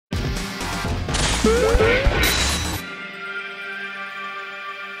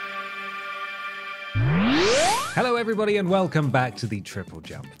Hello everybody and welcome back to the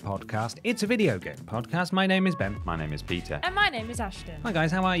TripleJump podcast. It's a video game podcast. My name is Ben. My name is Peter. And my name is Ashton. Hi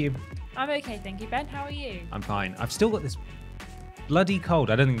guys, how are you? I'm okay, thank you, Ben. How are you? I'm fine. I've still got this bloody cold.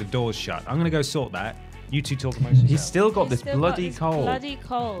 I don't think the door's shut. I'm going to go sort that. You two talk amongst yourselves. He's still got this bloody cold. Bloody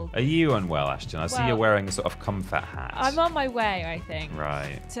cold. Are you unwell, Ashton? I see you're wearing a sort of comfort hat. I'm on my way, I think.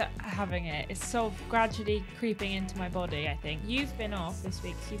 Right. To having it. It's sort of gradually creeping into my body, I think. You've been off this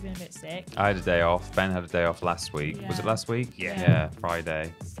week, so you've been a bit sick. I had a day off. Ben had a day off last week. Yeah. Was it last week? Yeah.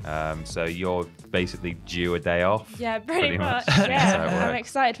 Friday. So you're basically due a day off? Yeah, pretty much. That's how it Yeah, I'm works.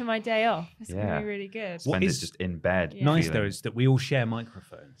 excited for my day off. It's going to be really good. Spend is it just in bed. Yeah. Nice feeling- though is that we all share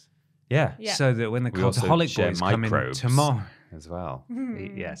microphones. Yeah. Yeah. So that when the We also Cultaholic share boys come in microbes tomorrow, as well.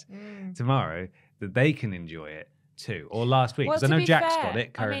 yes, tomorrow, that they can enjoy it too. Or last week, because Well, I to know be Jack's fair, got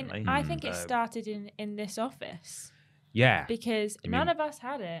it currently. I mean, I think it started in this office Yeah. because You none mean- of us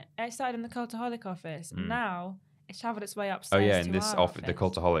had it. It started in the Cultaholic office. And now it's travelled its way Oh upstairs. yeah, in to this our office, the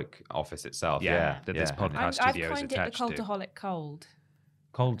Cultaholic office itself. Yeah, Yeah. that this podcast I've studio is coined it attached the to. Cultaholic Cold.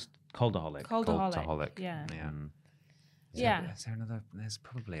 Coldaholic. Coldaholic. Yeah. Yeah. Yeah. Is there another? There's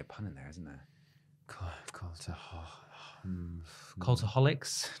probably a pun in there, isn't there?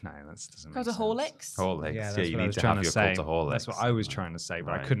 Cultaholics? No, that doesn't make sense. Cultaholics? Holics. Yeah, Yeah, that's you what I need was to trying have to your say. cultaholics. That's what I was trying to say,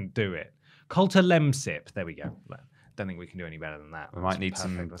 but I Right. couldn't do it. Cultalemsip. There we go. Don't think we can do any better than that. We That's might need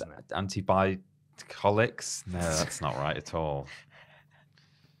perfect, some wasn't it? antibiotics. No, that's not right at all.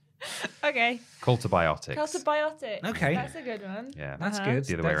 Okay. Cultibiotics. Cultibiotics. Okay. That's a good one. Yeah, That's Uh-huh. good.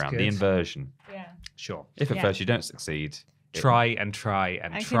 the other way That's around. good. The inversion. Yeah. Sure. If at Yeah. first you don't succeed, Try and try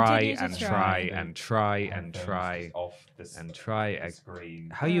and And try continue to and try. try and try and try off and try. screen.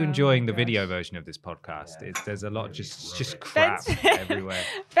 How are you Oh enjoying my the video gosh. version of this podcast? There's a lot just rubbish. crap everywhere.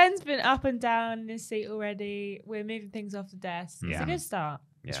 Ben's been up and down in his seat already. We're moving things off the desk. It's Yeah. a good start.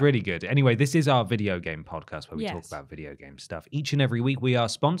 It's really good. Anyway, this is our video game podcast where we talk Yes. about video game stuff. Each and every week, we are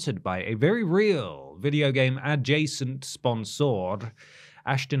sponsored by a very real video game adjacent sponsor.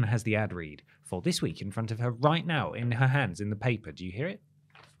 Ashton has the ad read for this week in front of her right now, in her hands, in the paper. Do you hear it?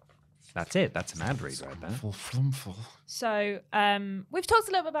 That's it. That's an ad read right there. So we've talked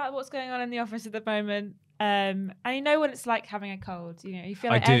a little bit about what's going on in the office at the moment. And you know what it's like having a cold. You know, you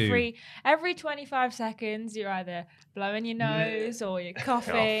feel I like do. every 25 seconds you're either blowing your nose or you're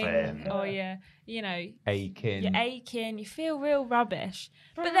coughing Coughing. or you're aching. you're aching. You feel real rubbish.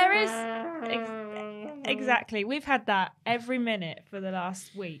 But there is exactly. We've had that every minute for the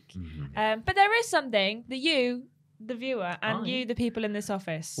last week. But there is something that you, the viewer, and you, the people in this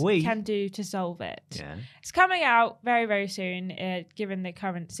office, We? can do to solve it. Yeah. It's coming out very, very soon, given the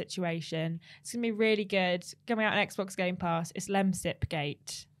current situation. It's going to be really good. Coming out on Xbox Game Pass. It's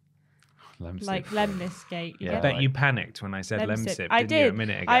Lemsip-gate. Like Lemnisgate. Yeah. I bet you panicked when I said Lemsip, I didn't you, did. a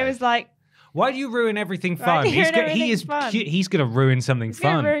minute ago? I was like, why do you ruin everything Why fun? do you ruin He everything is fun? he's going to ruin something it's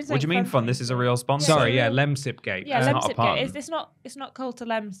gonna fun. ruin What do you something mean fun? for This me. is a real sponsor. Sorry, yeah, so- Lemsipgate. Yeah, It's not a Lemsip-gate. pun. It's not called to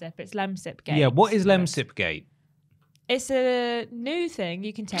Lemsip. It's Lemsip-gate. Yeah, what is Lemsipgate? It's a new thing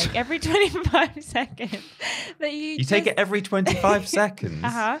you can take every 25 seconds. That You take it every 25 seconds.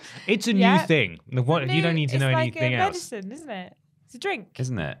 Uh-huh. It's a new Yeah. thing. What you don't need to know it's anything like a else, medicine, isn't it? It's a drink.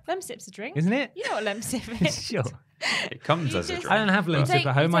 Isn't it? Lemsip's a drink. isn't it? You know what Lemsip is. Sure. It comes You as a just- drink. I don't have You Lemsip take-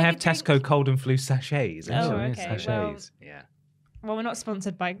 at home. you I take have a drink- Tesco cold and flu sachets. Oh, Actually, okay. Sachets. Well, Yeah. Well, we're not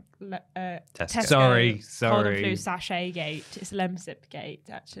sponsored by Tesco. Sorry, Cold and sorry. flu sachet gate. It's Lemsip gate,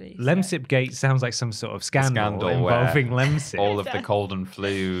 actually. so- Lemsipgate sounds like some sort of scandal involving where Lemsip. all of the cold and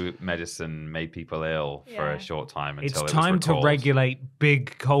flu medicine made people ill for Yeah. a short time until It's it was time to recalled. regulate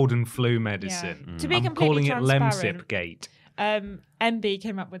big cold and flu medicine. To be I'm completely calling it transparent, Lemsipgate. MB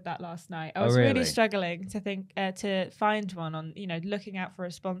came up with that last night. I Oh, was really? really struggling to find one on, looking out for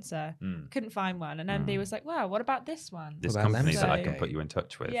a sponsor. Mm. Couldn't find one. And MB was like, wow, what about this one? This What about company that I Lemsip? can put you in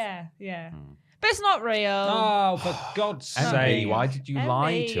touch with. Yeah. But it's not real. Oh, for God's Emily, sake. why did you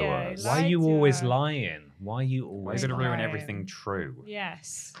lie to us? Why are lied you to always her. lying? Why are you Why always are you going to ruin lying? everything true?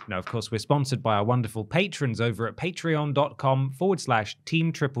 Yes. No, of course, we're sponsored by our wonderful patrons over at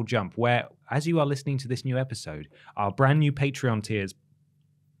patreon.com/Team TripleJump, where, as you are listening to this new episode, our brand new Patreon tiers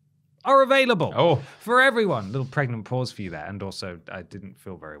are available for everyone. Little pregnant pause for you there. And also, I didn't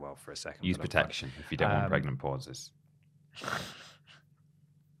feel very well for a second. Use but I'm fine. protection if you don't want pregnant pauses.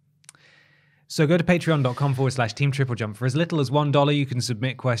 So go to patreon.com/Team TripleJump. For as little as $1, you can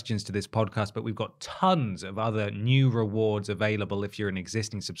submit questions to this podcast, but we've got tons of other new rewards available. If you're an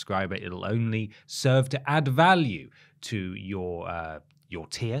existing subscriber, it'll only serve to add value to your your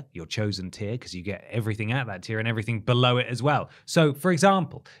tier, your chosen tier, because you get everything at that tier and everything below it as well. So, for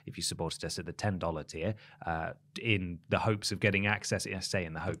example, if you supported us at the $10 tier, in the hopes of getting access, I say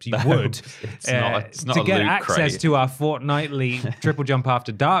in the hopes, you would, it's not to a get loot access crate. to our fortnightly Triple Jump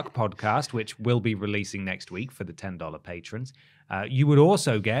After Dark podcast, which we'll be releasing next week for the $10 patrons. You would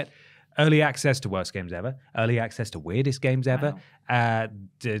also get early access to Worst Games Ever, early access to Weirdest Games Ever, a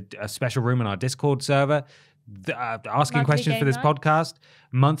special room on our Discord server, asking Monthly questions for game this nights. podcast,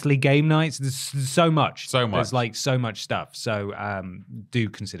 monthly game nights. There's so much. So much. There's like so much stuff. So do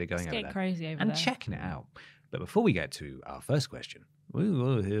consider going It's over getting there crazy over and there. checking it out. But before we get to our first question, we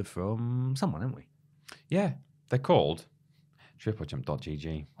will hear from someone, haven't we? Yeah, they're called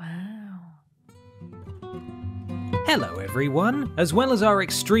TripleJump.gg. Wow. Hello, everyone. As well as our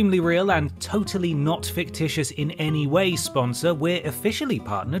extremely real and totally not fictitious in any way sponsor, we're officially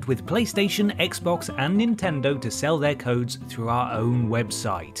partnered with PlayStation, Xbox, and Nintendo to sell their codes through our own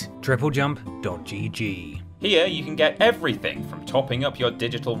website, TripleJump.gg. Here you can get everything from topping up your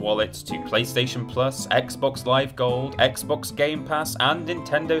digital wallets to PlayStation Plus, Xbox Live Gold, Xbox Game Pass, and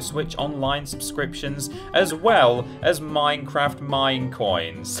Nintendo Switch Online subscriptions, as well as Minecraft Mine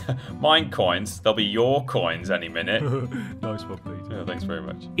Coins. Mine Coins, they'll be your coins any minute. Nice one, Peter. Oh, thanks very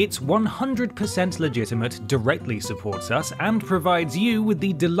much. It's 100% legitimate, directly supports us, and provides you with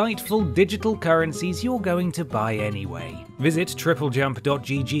the delightful digital currencies you're going to buy anyway. Visit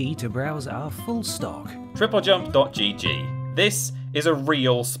TripleJump.gg to browse our full stock. TripleJump.gg. This is a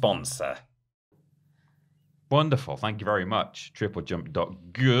real sponsor. Wonderful, thank you very much.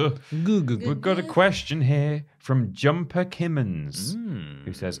 TripleJump.gg. We've got a question here from Jumper Kimmons,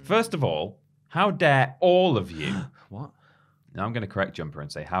 who says, first of all, how dare all of you... What? Now I'm going to correct Jumper and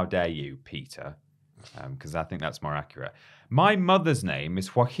say, how dare you, Peter? Because I think that's more accurate. My mother's name is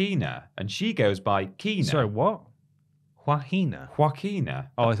Joaquina, and she goes by Kina. Sorry, what? Joaquina.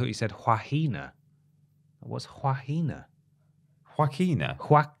 Joaquina. Oh, I thought you said Joaquina. What's Joaquina? Joaquina.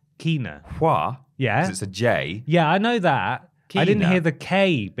 Joaquina. Hua. Yeah. 'Cause it's a J. Yeah, I know that. I didn't Kina. hear the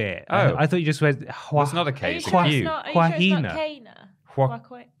K bit. Oh. I thought you just went. Well, it's not a K, it's a Are you Q. sure it's not Joaquina. Kana?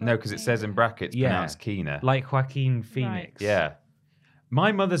 No, because it says in brackets Yeah. pronounced Kina. Like Joaquin Phoenix. Yeah.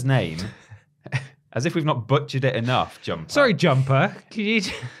 My mother's name, as if we've not butchered it enough, Jumper. Sorry, Jumper. Can you...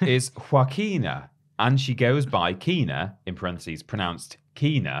 is Joaquina, and she goes by Kina, in parentheses, pronounced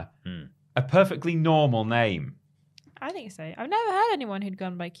Kina, a perfectly normal name. I think so. I've never heard anyone who'd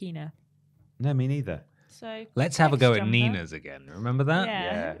gone by Kina. No, me neither. So Let's have a thanks, go at Jumper. Nina's again. Remember that?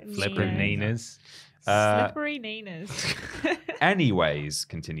 Yeah. Flipping Nina's. Slippery Nina's. Anyways,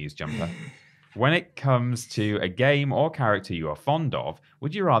 continues Jumper, when it comes to a game or character you are fond of,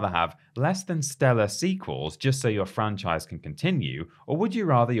 would you rather have less than stellar sequels just so your franchise can continue, or would you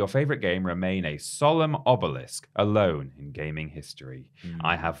rather your favorite game remain a solemn obelisk alone in gaming history?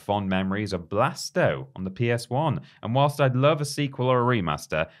 I have fond memories of Blasto on the PS1, and whilst I'd love a sequel or a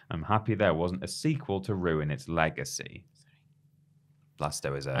remaster, I'm happy there wasn't a sequel to ruin its legacy.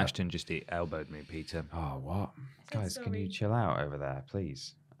 Blasto is a... Ashton just elbowed me, Peter. Oh, what? Guys, can you sorry. chill out over there,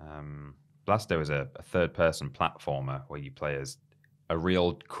 please? Blasto is a third-person platformer where you play as a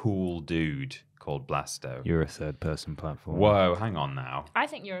real cool dude called Blasto. You're a third-person platform. Whoa, hang on now. I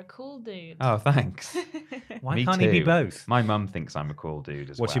think you're a cool dude. Oh, thanks. Why Me can't he be too. both? My mum thinks I'm a cool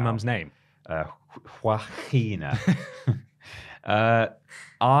dude as What's well. your mum's name? Joaquina.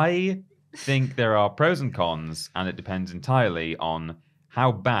 I think there are pros and cons, and it depends entirely on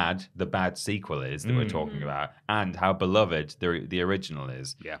how bad the bad sequel is that we're talking about, and how beloved the original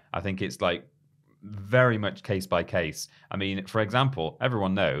is. Yeah. I think it's like very much case by case. I mean, for example,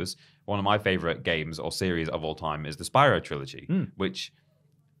 everyone knows one of my favorite games or series of all time is the Spyro trilogy, which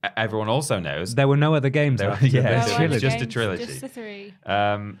everyone also knows. There were no other games after yeah, this it's trilogy. just a trilogy. Just the three.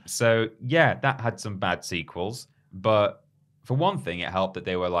 So yeah, that had some bad sequels, but for one thing, it helped that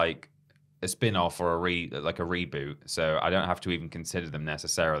they were like a spin-off or a reboot, so I don't have to even consider them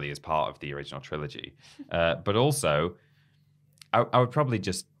necessarily as part of the original trilogy. But also, I would probably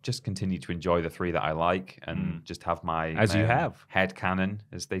just continue to enjoy the three that I like and just have my As you have. head canon,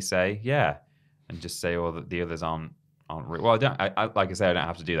 as they say, yeah, and just say all the others aren't real. Well, like I say, I don't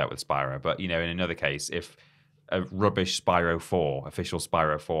have to do that with Spyro, but in another case, if a rubbish Spyro 4, official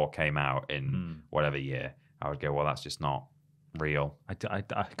Spyro 4 came out in whatever year, I would go, well, that's just not real. I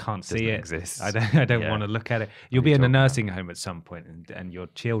can't see Doesn't it. exist. I don't Yeah. want to look at it. You'll are be you in a talking about? nursing home at some point, and your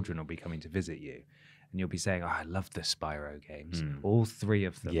children will be coming to visit you, and you'll be saying, "Oh, I love the Spyro games, all three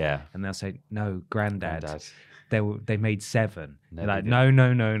of them." Yeah. and they'll say, "No, Granddad, Granddad. they made 7." No, They're they like, didn't.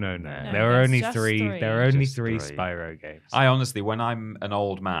 no. There were there's only just 3. three. There are only Just 3 three. Spyro games. I honestly, when I'm an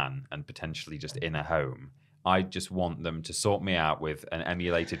old man and potentially just in a home, I just want them to sort me out with an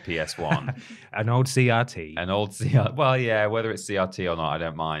emulated PS1. An old CRT. An old CRT. Well, yeah, whether it's CRT or not, I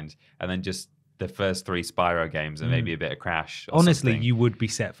don't mind. And then just the first 3 Spyro games and maybe a bit of Crash. Or Honestly, something. you would be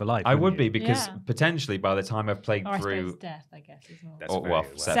set for life. I would wouldn't be you? because potentially by the time I've played Or I through, suppose death, I guess, as well. That's or, very well,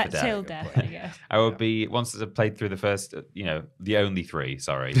 well. set Set for death. till death, I guess. I would be once I've played through the first, the only 3.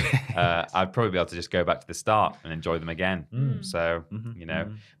 Sorry, I'd probably be able to just go back to the start and enjoy them again. So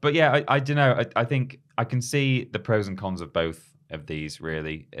but yeah, I don't know. I think I can see the pros and cons of both of these.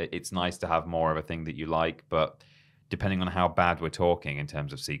 Really, it's nice to have more of a thing that you like, but depending on how bad we're talking in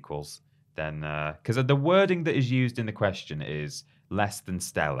terms of sequels, then because the wording that is used in the question is less than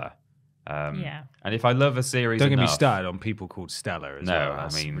stellar. And if I love a series, Don't get me enough, started on people called Stellar as well.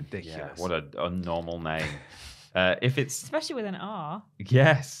 That's ridiculous. Yeah, what a unnormal name. If it's especially with an R.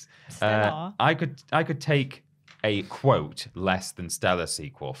 Yes, Stellar. I could take a quote less than stellar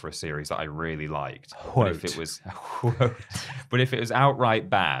sequel for a series that I really liked. But if it was but if it was outright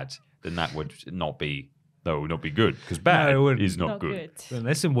bad, then that would not be good because bad is not good. Well,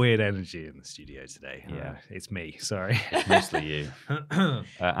 there's some weird energy in the studio today. Yeah, it's me. Sorry, it's mostly you.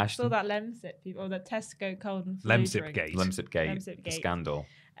 Ashton, Saw that Lemsip or the Tesco cold and flu Lemsip drink. Lemsip Gate, scandal.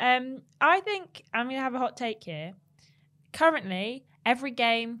 I think I'm gonna have a hot take here. Currently, every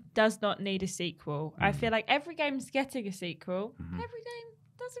game does not need a sequel. I feel like every game's getting a sequel. Every game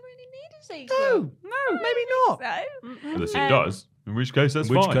doesn't really need a sequel. No, maybe not. So. Unless it does, in which case that's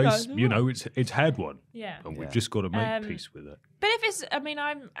In which fine. case, it's had one. Yeah. And we've just got to make peace with it. But if it's,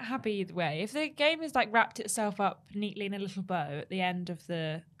 I'm happy either way. If the game has like wrapped itself up neatly in a little bow at the end of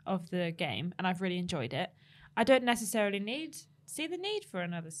the game, and I've really enjoyed it, I don't necessarily see the need for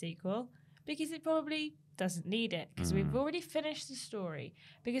another sequel because it probably doesn't need it because we've already finished the story.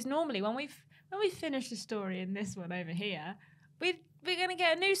 Because normally when we finish the story in this one over here, we're going to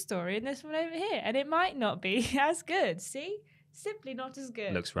get a new story in this one over here, and it might not be as good. See? Simply not as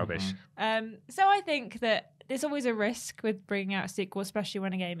good. Looks rubbish. So I think that there's always a risk with bringing out a sequel, especially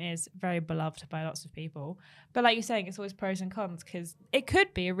when a game is very beloved by lots of people. But like you're saying, it's always pros and cons because it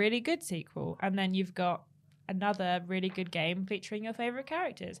could be a really good sequel, and then you've got another really good game featuring your favorite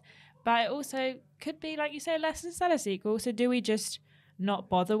characters. But it also could be, like you say, a less than stellar sequel. So do we just not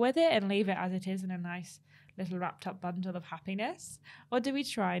bother with it and leave it as it is in a nice little wrapped up bundle of happiness? Or do we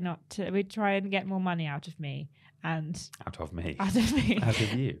try and get more money out of me? And out of me. Out of me. Out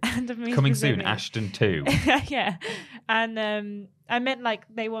of you. And of me Coming soon, specifically. Ashton 2. Yeah. And I meant like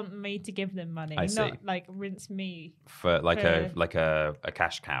they want me to give them money, I see. not like rinse me. For a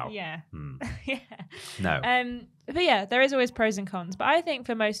cash cow. Yeah. Yeah. Yeah. No. But yeah, there is always pros and cons. But I think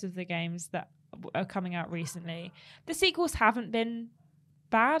for most of the games that are coming out recently, the sequels haven't been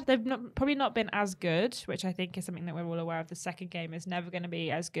bad. They've probably not been as good, which I think is something that we're all aware of. The second game is never going to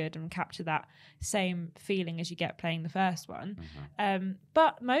be as good and capture that same feeling as you get playing the first one.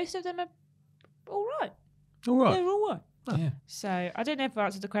 But most of them are all right. All right. They're all right. Oh. Yeah. So I don't know if I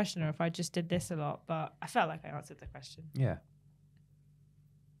answered the question or if I just did this a lot, but I felt like I answered the question. Yeah.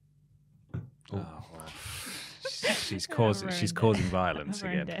 Oh, wow. She's causing violence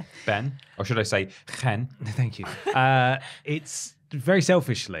again. Ben, or should I say Gen? Thank you. It's very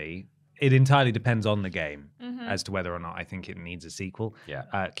selfishly, it entirely depends on the game as to whether or not I think it needs a sequel. Yeah.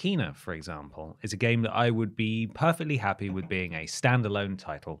 Kena, for example, is a game that I would be perfectly happy with being a standalone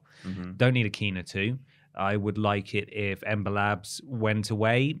title. Don't need a Kena 2. I would like it if Ember Labs went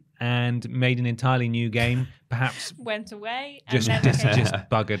away and made an entirely new game, perhaps went away just and then just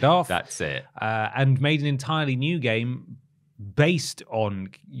buggered off. That's it. And made an entirely new game based on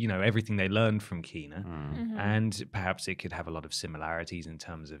everything they learned from Kena, and perhaps it could have a lot of similarities in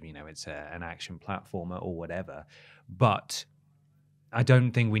terms of it's an action platformer or whatever. But I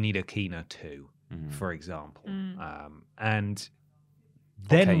don't think we need a Kena 2, for example. And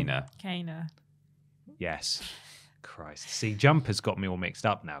then Kena. Yes. Christ. See, Jump has got me all mixed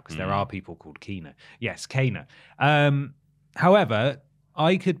up now because there are people called Kena. Yes, Kena. However,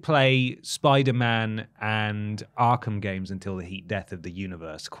 I could play Spider-Man and Arkham games until the heat death of the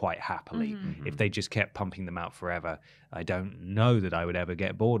universe quite happily. If they just kept pumping them out forever, I don't know that I would ever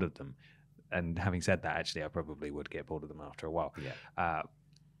get bored of them. And having said that, actually, I probably would get bored of them after a while. Yeah.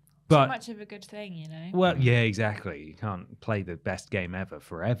 But too much of a good thing, Well, yeah, exactly. You can't play the best game ever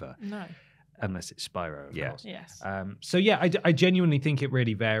forever. No. Unless it's Spyro, of course. Yes. So yeah, I genuinely think it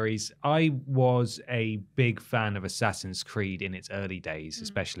really varies. I was a big fan of Assassin's Creed in its early days,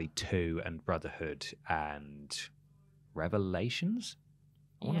 especially 2 and Brotherhood and Revelations.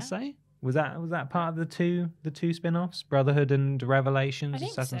 I want to say was that part of the two spin-offs, Brotherhood and Revelations, I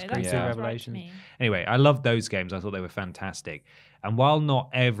think Assassin's so. Creed 2 That sounds Revelations. right to me. Anyway, I loved those games. I thought they were fantastic. And while not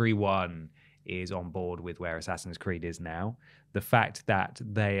everyone is on board with where Assassin's Creed is now. The fact that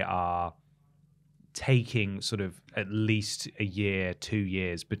they are taking sort of at least a year, 2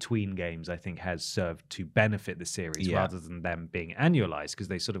 years between games, I think has served to benefit the series rather than them being annualized, because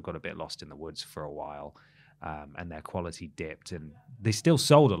they sort of got a bit lost in the woods for a while, and their quality dipped, and they still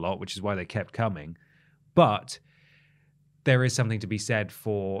sold a lot, which is why they kept coming. But there is something to be said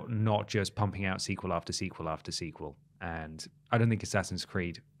for not just pumping out sequel after sequel after sequel. And I don't think Assassin's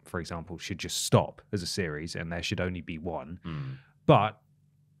Creed, for example, should just stop as a series and there should only be one. But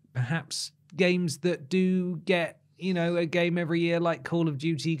perhaps games that do get, you know, a game every year like Call of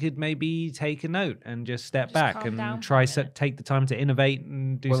Duty could maybe take a note and just step back and try take the time to innovate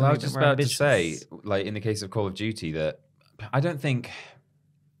and do something. Well, I was just about to say, ambitious. like in the case of Call of Duty, that I don't think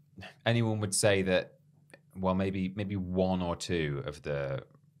anyone would say that. Well, maybe one or two of the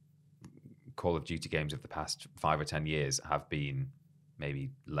Call of Duty games of the past 5 or 10 years have been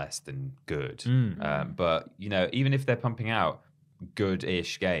maybe less than good. But you know, even if they're pumping out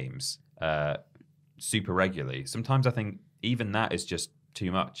good-ish games super regularly, sometimes I think even that is just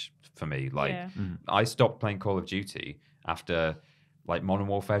too much for me. Like I stopped playing Call of Duty after like Modern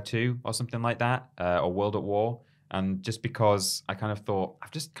Warfare 2 or something like that, or World at War. And just because I kind of thought,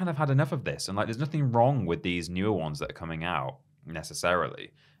 I've just kind of had enough of this. And like, there's nothing wrong with these newer ones that are coming out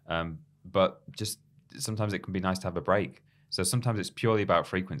necessarily. But just sometimes it can be nice to have a break. So sometimes it's purely about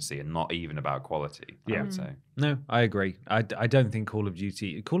frequency and not even about quality, I would say. No, I agree. I don't think Call of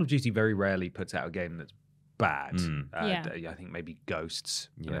Duty very rarely puts out a game that's bad. I think maybe Ghosts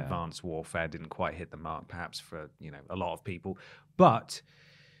and Advanced Warfare didn't quite hit the mark, perhaps for, you know, a lot of people. But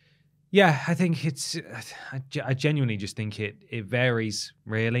yeah, I think I genuinely just think it varies,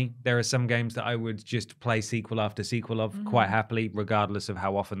 really. There are some games that I would just play sequel after sequel of quite happily, regardless of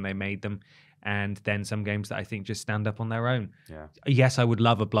how often they made them. And then some games that I think just stand up on their own. Yeah. Yes, I would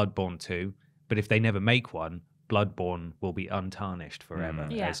love a Bloodborne 2, but if they never make one, Bloodborne will be untarnished forever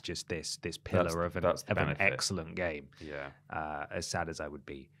as just this pillar of an excellent game. Yeah. As sad as I would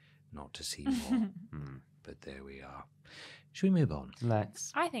be not to see more. But there we are. Should we move on?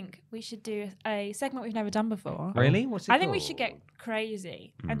 Let's. I think we should do a segment we've never done before. Really? What's it I think called? we should get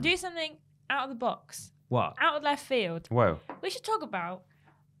crazy and do something out of the box. What? Out of left field. Whoa. We should talk about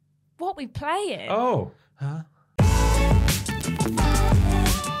what we play in. Oh. Huh?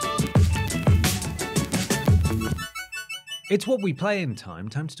 It's what we play in time.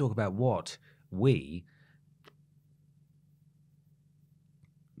 Time to talk about what we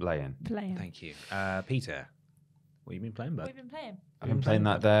play in. Thank you. Peter. What have you been playing, bud? We've been playing. I've been playing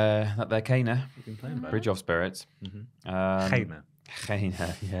that there Kana. You've been playing, bud? Bridge of Spirits. Kana.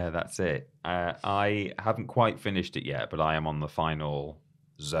 Kana, yeah, that's it. I haven't quite finished it yet, but I am on the final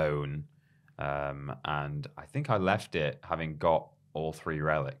zone. And I think I left it having got all 3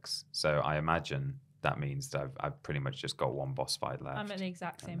 relics. So I imagine that means that I've pretty much just got one boss fight left. I'm at the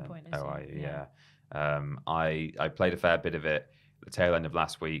exact same point as you. Yeah. I played a fair bit of it the tail end of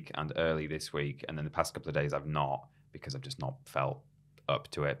last week and early this week, and then the past couple of days I've not, because I've just not felt up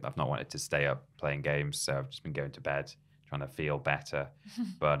to it. I've not wanted to stay up playing games, so I've just been going to bed trying to feel better.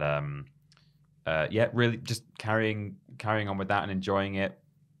 But really just carrying on with that and enjoying it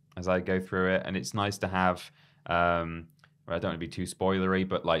as I go through it. And it's nice to have I don't want to be too spoilery,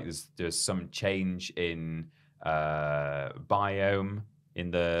 but like there's some change in biome in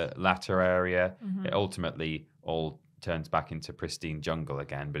the latter area. It ultimately all turns back into pristine jungle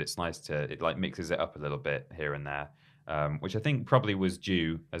again, but it's nice it like mixes it up a little bit here and there, which I think probably was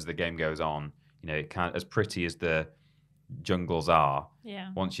due as the game goes on. You know, it can't, as pretty as the jungles are,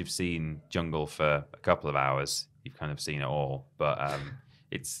 once you've seen jungle for a couple of hours, you've kind of seen it all. But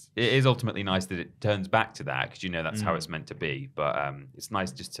it is ultimately nice that it turns back to that, because you know that's how it's meant to be. But it's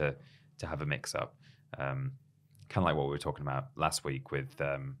nice just to have a mix up, kind of like what we were talking about last week with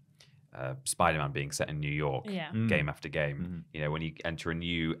Spider-Man being set in New York, game after game. You know, when you enter a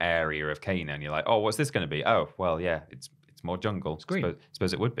new area of Kana and you're like, oh, what's this going to be? Oh, well, yeah, it's more jungle. It's green.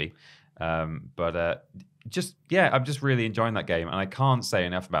 Suppose it would be. I'm just really enjoying that game, and I can't say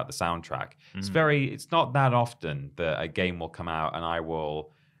enough about the soundtrack. It's not that often that a game will come out and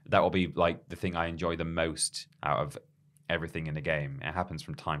that will be like the thing I enjoy the most out of everything in a game. It happens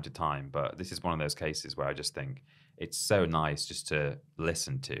from time to time, but this is one of those cases where I just think it's so nice just to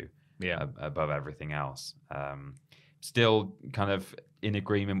listen to. Above everything else. Still kind of in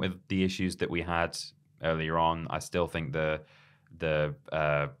agreement with the issues that we had earlier on. I still think the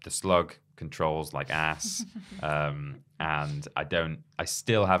slug controls like ass, and I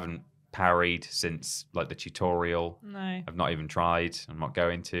still haven't parried since like the tutorial. No, I've not even tried. I'm not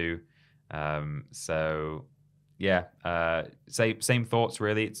going to. Same thoughts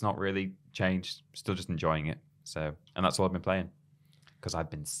really. It's not really changed. Still just enjoying it. So, and that's all I've been playing because I've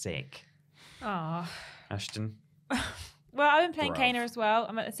been sick. Oh. Ashton. Well, I've been playing Bruv. Kana as well.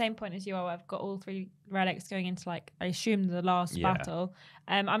 I'm at the same point as you are. I've got all 3 relics going into, like, I assume the last battle.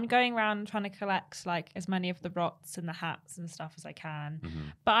 I'm going around trying to collect, like, as many of the rots and the hats and stuff as I can. Mm-hmm.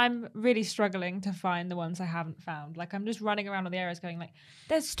 But I'm really struggling to find the ones I haven't found. Like, I'm just running around all the areas going, like,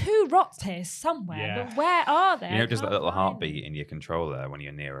 there's 2 rots here somewhere, Yeah. but where are they? You know, I just that can't little find heartbeat in your controller when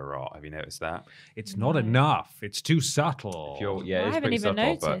you're near a rot. Have you noticed that? It's not enough. It's too subtle. If you're, yeah, I it's haven't pretty even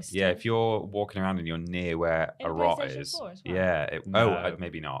subtle, but noticed yeah, it. if you're walking around and you're near where In a rot PlayStation is, 4 as well? yeah. No.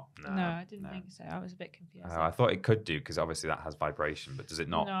 Maybe not. No, I didn't no. think so. I was a bit confused. I thought it could do because obviously that has vibration, but does it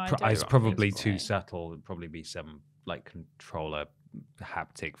not? No, I Pro- don't it's do it on probably PS4? too subtle. It'd probably be some like controller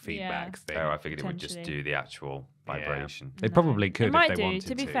haptic feedback thing. Oh, I figured it would just Potentially. do the actual vibration. They probably could It if might they do. wanted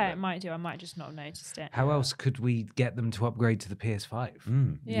To be fair, but it might do. I might just not have noticed it. How else could we get them to upgrade to the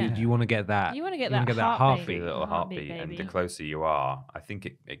PS5? Yeah. You want to get that? You want to get wanna that The heartbeat. little heartbeat, and the baby. closer you are, I think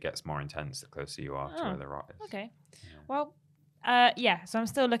it gets more intense the closer you are to Oh, where the rot is. Okay. Well, yeah. So I'm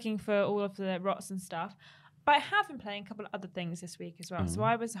still looking for all of the rots and stuff. But I have been playing a couple of other things this week as well. So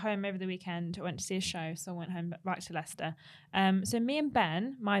I was home over the weekend. I went to see a show, so I went home back to Leicester. So me and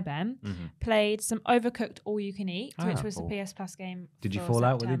Ben, played some Overcooked All You Can Eat, which was a cool. PS Plus game. Did you for fall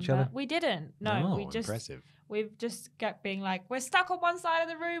out with each September. other? We didn't. No, we just impressive. we've just kept being like, we're stuck on one side of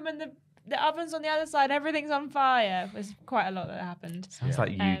the room and the oven's on the other side. Everything's on fire. There's quite a lot that happened. Sounds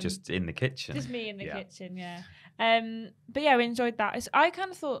like you just in the kitchen. Just me in the kitchen, yeah. But yeah, we enjoyed that. I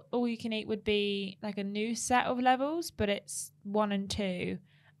kind of thought All You Can Eat would be like a new set of levels, but it's 1 and 2,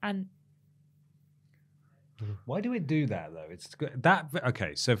 and Why do it do that though? It's that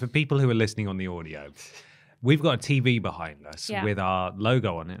okay. So for people who are listening on the audio, we've got a TV behind us with our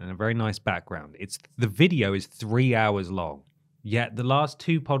logo on it and a very nice background. The video is 3 hours long. Yet the last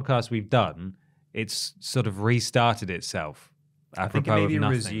 2 podcasts we've done, it's sort of restarted itself. I think it apropos of maybe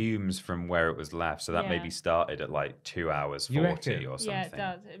nothing. resumes from where it was left, so that maybe started at like 2 hours You 40 reckon? or something. yeah, it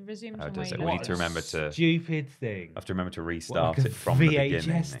does. It resumes Oh, from does where it? you We left need to off. remember to Stupid thing. have to remember to restart like a it from the VHS beginning.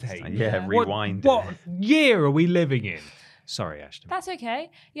 next tape. time. Yeah. Yeah, rewind What it. year are we living in? Sorry, Ashton. That's okay.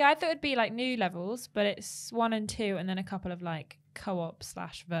 Yeah, I thought it'd be like new levels, but it's 1 and 2, and then a couple of like co-op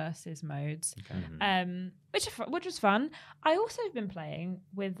 / versus modes, which was fun. I also have been playing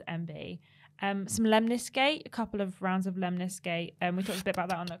with MB. Some Lemnis Gate, a couple of rounds of Lemnis Gate. We talked a bit about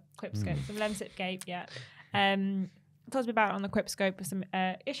that on the Quipscope. Some Lemnis Gate, yeah. Talked about it on the Quipscope with some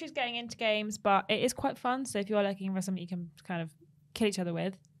issues getting into games, but it is quite fun. So if you're looking for something you can kind of kill each other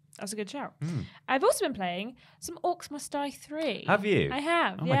with, that's a good shout. I've also been playing some Orcs Must Die 3. Have you? I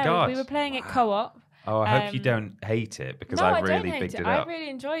have. Oh yeah, my God. we were playing it co-op. Oh, I hope you don't hate it because No, I I really don't hate bigged it. it I up. really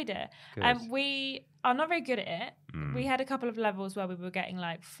enjoyed it. Good. We are not very good at it. We had a couple of levels where we were getting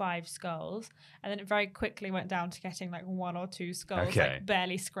like 5 skulls, and then it very quickly went down to getting like 1 or 2 skulls, like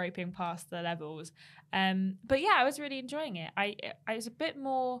barely scraping past the levels. But yeah, I was really enjoying it. I was a bit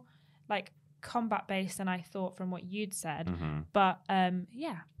more like combat based than I thought from what you'd said, but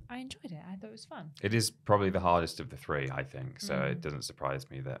yeah, I enjoyed it. I thought it was fun. It is probably the hardest of the 3, I think. So it doesn't surprise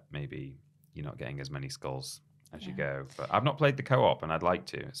me that maybe you're not getting as many skulls as you go. But I've not played the co-op, and I'd like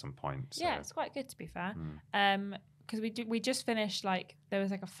to at some point. So. Yeah, it's quite good to be fair. Because we just finished like there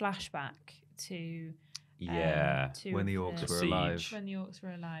was like a flashback to to When the orcs were alive. When the orcs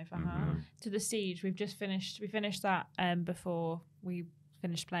were alive, to the siege. We finished that before we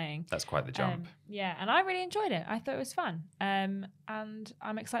finished playing. That's quite the jump. Yeah, and I really enjoyed it. I thought it was fun. And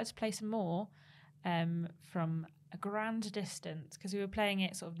I'm excited to play some more from a grand distance because we were playing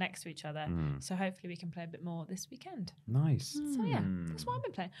it sort of next to each other. So hopefully we can play a bit more this weekend. Nice. So yeah, that's what I've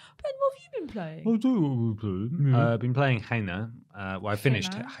been playing. Ben, what have you been playing? I'll tell you what we've played. I've been playing Heina. Well, I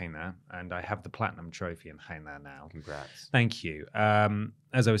finished Heina, and I have the platinum trophy in Heina now. Congrats. Thank you.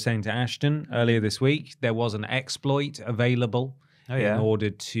 As I was saying to Ashton earlier this week, there was an exploit available in order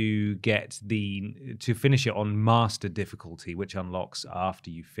to to finish it on master difficulty, which unlocks after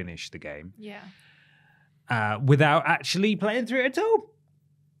you finish the game. Yeah. Without actually playing through it at all.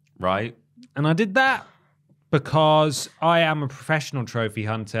 Right. And I did that because I am a professional trophy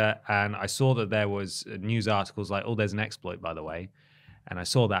hunter, and I saw that there was news articles like, oh, there's an exploit, by the way. And I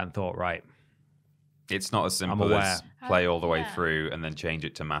saw that and thought, right. It's not as simple aware. as play all the way through and then change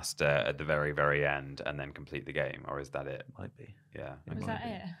it to master at the very, very end and then complete the game. Or is that it? Might be. Yeah. Was that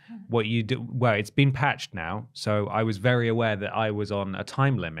it? What you do, well, it's been patched now. So I was very aware that I was on a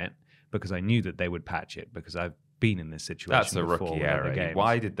time limit because I knew that they would patch it because I've been in this situation That's a before rookie with other error. games.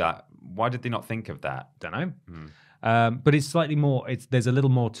 Why did they not think of that? Don't know. But it's slightly more, there's a little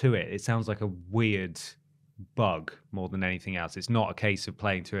more to it. It sounds like a weird bug more than anything else. It's not a case of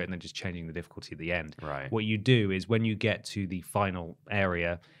playing through it and then just changing the difficulty at the end. Right. What you do is when you get to the final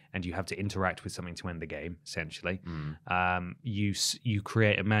area and you have to interact with something to end the game, essentially, you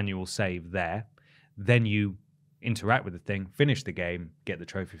create a manual save there. Then you interact with the thing, finish the game, get the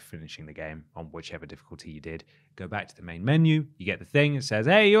trophy for finishing the game on whichever difficulty you did, go back to the main menu, you get the thing, it says,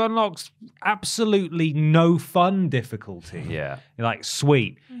 hey, you unlocked absolutely no fun difficulty. Yeah. You're like,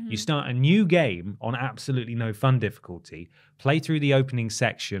 sweet. You start a new game on absolutely no fun difficulty, play through the opening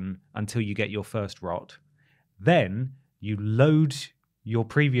section until you get your first rot, then you load your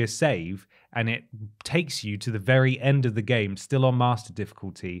previous save and it takes you to the very end of the game, still on master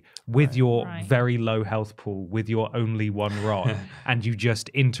difficulty, with your very low health pool, with your only one rod, and you just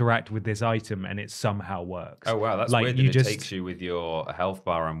interact with this item and it somehow works. Oh wow, that's like, weird. You That just it takes you with your health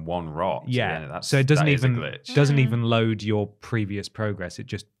bar and one rot. Yeah, so it doesn't even load your previous progress. It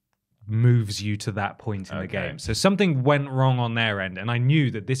just moves you to that point in the game. So something went wrong on their end, and I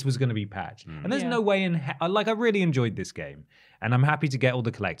knew that this was going to be patched. And there's no way in like, I really enjoyed this game, and I'm happy to get all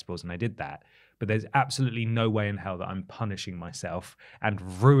the collectibles, and I did that. But there's absolutely no way in hell that I'm punishing myself and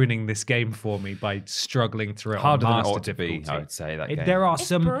ruining this game for me by struggling through it. Harder on than it master ought to be, difficulty. I would say, that game. There are It's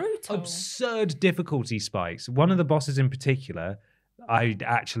some brutal. absurd difficulty spikes. One of the bosses in particular, I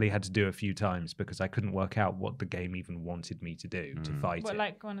actually had to do a few times because I couldn't work out what the game even wanted me to do to fight What, it.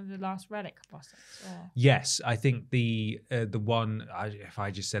 like one of the last relic bosses? Or... Yes, I think the one. If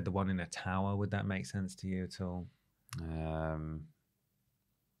I just said the one in a tower, would that make sense to you at all? Um,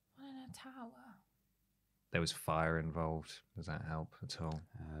 One in a tower. There was fire involved. Does that help at all?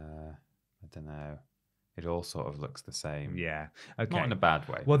 I don't know. It all sort of looks the same. Yeah. Okay. Not in a bad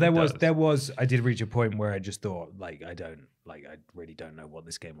way. Well, It there does. was. I did reach a point where I just thought, like, I really don't know what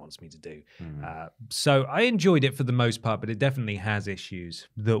this game wants me to do. So I enjoyed it for the most part, but it definitely has issues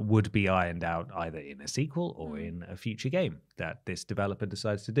that would be ironed out either in a sequel or in a future game that this developer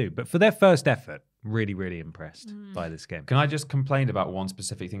decides to do. But for their first effort, really, really impressed by this game. Can I just complain about one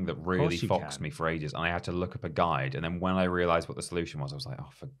specific thing that really you foxed can. me for ages? And I had to look up a guide. And then when I realized what the solution was, I was like, oh,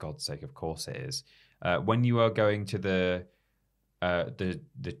 for God's sake, of course it is. When you are going to there's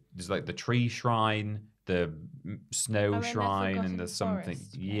like the tree shrine, the snow then the shrine, and Forgotten there's something.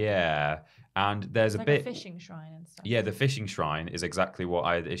 Forest, Yeah. And there's It's a like bit. a fishing shrine and stuff. Yeah, the fishing shrine is exactly what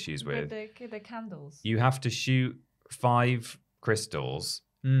I had issues with. The candles. You have to shoot 5 crystals.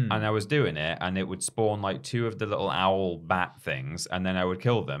 And I was doing it, and it would spawn like 2 of the little owl bat things, and then I would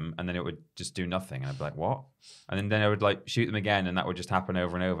kill them, and then it would just do nothing. And I'd be like, what? And then I would like shoot them again, and that would just happen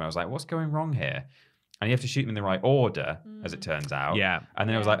over and over. And I was like, what's going wrong here? And you have to shoot them in the right order, as it turns out. Yeah. And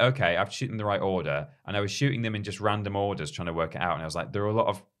then I was like, okay, I have to shoot them in the right order. And I was shooting them in just random orders, trying to work it out. And I was like, there are a lot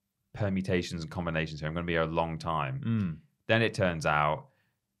of permutations and combinations here. I'm going to be here a long time. Then it turns out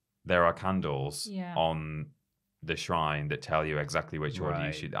there are candles on the shrine that tell you exactly which order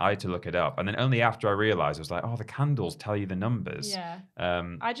you should. I had to look it up, and then only after I realized, I was like, oh, the candles tell you the numbers. Yeah.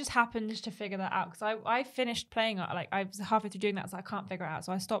 I just happened to figure that out because I finished playing it, like I was halfway through doing that, so I can't figure it out,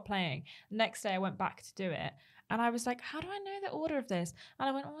 so I stopped playing. Next day I went back to do it, and I was like, how do I know the order of this? And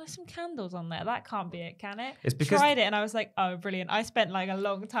I went, oh, there's some candles on there. That can't be it, can it? It's because tried it, and I was like, oh, brilliant. I spent like a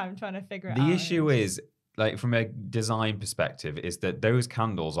long time trying to figure it out. The issue is, like, from a design perspective, is that those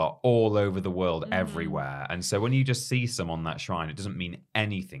candles are all over the world, everywhere. And so when you just see some on that shrine, it doesn't mean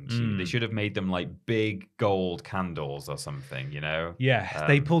anything to you. They should have made them like big gold candles or something, you know? Yeah,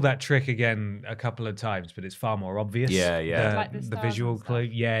 they pull that trick again a couple of times, but it's far more obvious. Yeah. Like the the stars visual and clue.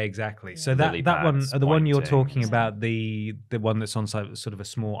 stuff. Yeah, exactly. Yeah. So that Lily one, pads the one you're pointing. talking about, the one that's on sort of a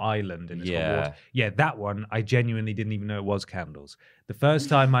small island and it's got water. Yeah, that one, I genuinely didn't even know it was candles. The first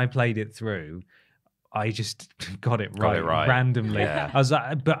time I played it through, I just got it right randomly. Yeah. I was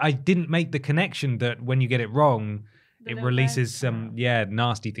like, but I didn't make the connection that when you get it wrong, it little releases vents some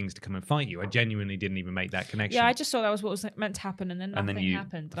nasty things to come and fight you. I genuinely didn't even make that connection. Yeah, I just thought that was what was meant to happen, and then nothing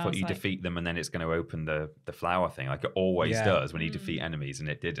happened. I thought you defeat them, and then it's going to open the flower thing, like it always does when you defeat enemies, and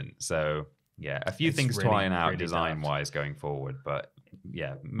it didn't. So yeah, a few things to iron out design-wise going forward, but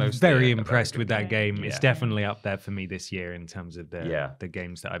yeah, mostly very impressed with that game. Yeah. It's definitely up there for me this year in terms of the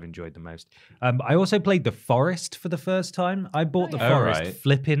games that I've enjoyed the most. I also played The Forest for the first time. I bought The Forest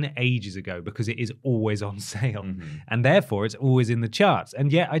flipping ages ago because it is always on sale, and therefore it's always in the charts.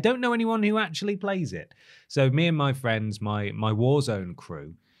 And yet I don't know anyone who actually plays it. So me and my friends, my Warzone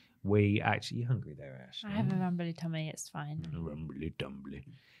crew, we actually... You hungry there, Ash? I have a rumbly tummy. It's fine. Rumbly tumbly.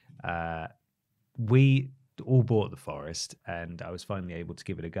 We all bought The Forest, and I was finally able to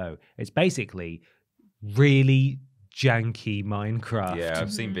give it a go. It's basically really janky Minecraft. Yeah,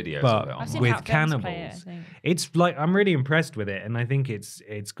 I've seen videos But of it I've seen with Hat Films play it, I cannibals. think. It's like I'm really impressed with it, and I think it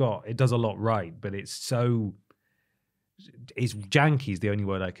does a lot right, but it's janky is the only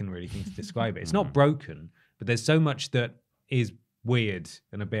word I can really think to describe it. It's not broken, but there's so much that is weird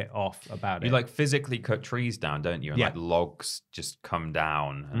and a bit off about it. You like physically cut trees down, don't you? And Yeah. like logs just come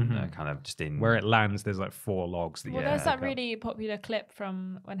down and they're kind of just in where it lands, there's like 4 logs. That Well, you there's that pick up. really popular clip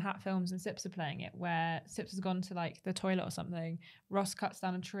from when Hat Films and Sips are playing it, where Sips has gone to like the toilet or something. Ross cuts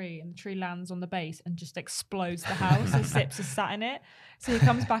down a tree, and the tree lands on the base and just explodes the house. And Sips is sat in it, so he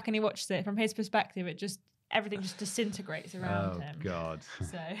comes back and he watches it. From his perspective, everything just disintegrates around him. Oh God.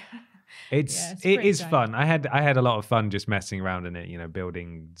 So It pretty is janky. fun. I had a lot of fun just messing around in it,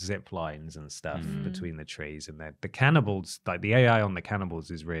 building zip lines and stuff between the trees, and the cannibals, like the AI on the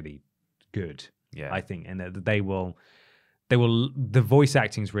cannibals is really good. Yeah. I think, and the voice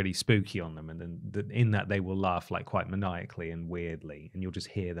acting is really spooky on them, and then in that they will laugh like quite maniacally and weirdly, and you'll just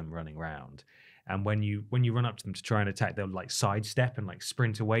hear them running around. And when you run up to them to try and attack, they'll like sidestep and like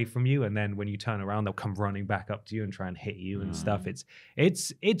sprint away from you. And then when you turn around, they'll come running back up to you and try and hit you and stuff.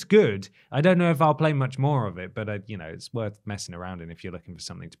 It's good. I don't know if I'll play much more of it, but it's worth messing around in if you're looking for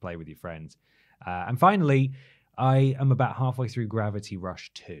something to play with your friends. And finally, I am about halfway through Gravity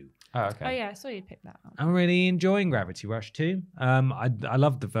Rush 2. Oh, okay. Oh yeah, I saw you pick that up. I'm really enjoying Gravity Rush 2. I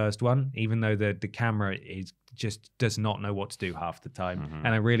loved the first one, even though the camera just does not know what to do half the time.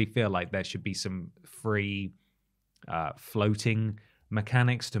 And I really feel like there should be some free floating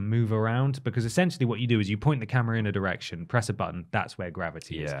mechanics to move around, because essentially what you do is you point the camera in a direction, press a button, that's where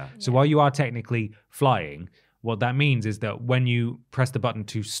gravity is. Yeah. So while you are technically flying, what that means is that when you press the button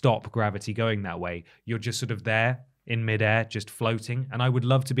to stop gravity going that way, you're just sort of there in midair, just floating. And I would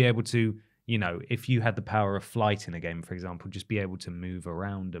love to be able to, if you had the power of flight in a game, for example, just be able to move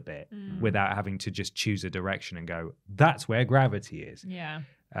around a bit without having to just choose a direction and go, that's where gravity is. Yeah.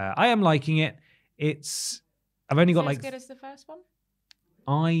 I am liking it. I've only got Is it like, as good as the first one?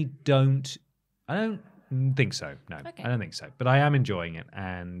 I don't think so. No, Okay. I don't think so. But I am enjoying it,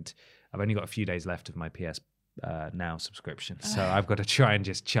 and I've only got a few days left of my PS Now subscription, so I've got to try and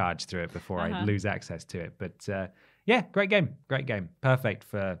just charge through it before I lose access to it. But yeah, great game, perfect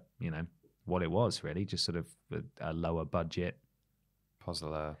for what it was, really, just sort of a lower budget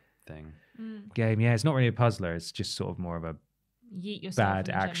Puzzler thing. game. Yeah, it's not really a puzzler; it's just sort of more of a Yeet yourself bad in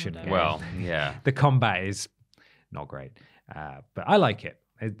general, action don't game. you? Well, yeah. The combat is not great, but I like it.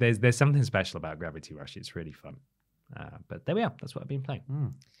 There's something special about Gravity Rush. It's really fun. But there we are. That's what I've been playing.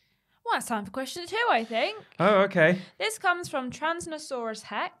 Well, it's time for question 2, I think. Oh, okay. This comes from Transnosaurus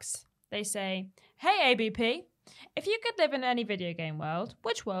Hex. They say, "Hey ABP, if you could live in any video game world,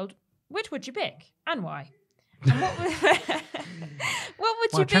 which would you pick and why? And what would, what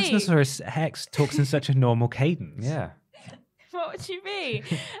would Wow, you be? Transnosaurus Hex talks in such a normal cadence. Yeah. What would you be?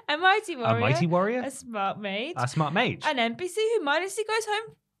 A mighty warrior, A mighty warrior, a smart maid, a smart mage. an NPC who mindlessly goes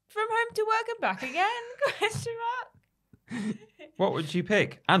from home to work and back again? Question mark. What would you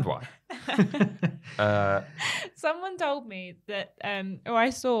pick and why? Someone told me that, or I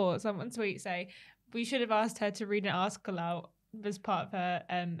saw someone tweet say we should have asked her to read an article out as part of her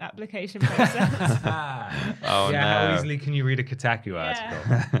application process. Oh, yeah, no. how easily can you read a Kotaku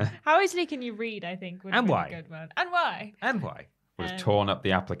article? How easily can you read? I think would And be why? a good one. And why? And why? Would have torn up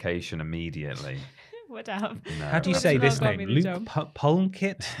the application immediately. Would have. No. How do you What's say not this got me name? the Luke job?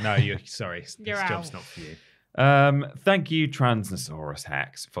 Pulnkit? No, you're sorry. You're this out. job's not for you. Thank you, Transnosaurus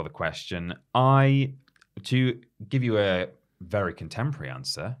Hex, for the question. To give you a very contemporary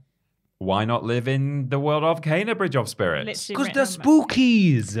answer, why not live in the world of Cana Bridge of Spirits? Literally Because written they're on my-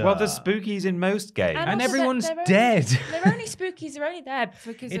 spookies. Well, there's spookies in most games. And And also everyone's they're only- dead. They're only spookies. They're only there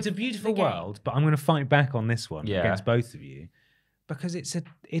because It's a of beautiful the game. world, but I'm going to fight back on this one Yeah. against both of you because it's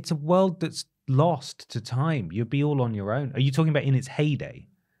a world that's lost to time. You'd be all on your own. Are you talking about in its heyday?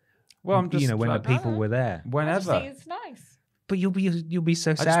 Well, I'm just when the like, people were there. I just whenever. think it's nice. But you'll be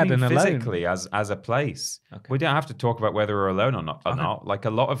so I just sad mean and alone. physically as a place. Okay. We don't have to talk about whether we're alone or not. Like a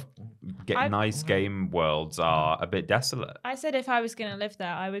lot of I- nice game worlds are a bit desolate. I said if I was going to live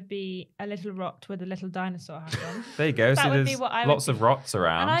there, I would be a little rot with a little dinosaur hat on. There you go. That So would be there's what I would lots of rots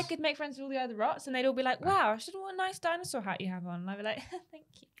around. And I could make friends with all the other rots, and they'd all be like, "Wow, what a nice dinosaur hat you have on." And I'd be like, "Thank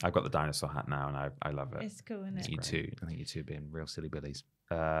you, I've got the dinosaur hat now, and I love it. it's cool, isn't it?" You two, I think you two are being real silly billies.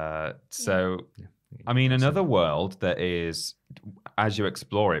 So, I mean, another world that is, as you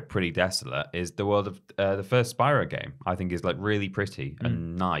explore it, pretty desolate is the world of the first Spyro game. I think is like really pretty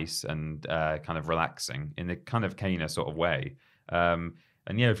and nice and kind of relaxing in a kind of Cana sort of way. And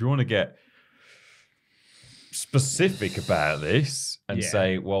yeah, if you want to get specific about this and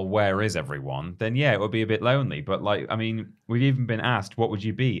say, well, where is everyone? Then yeah, it would be a bit lonely. But like, I mean, we've even been asked, what would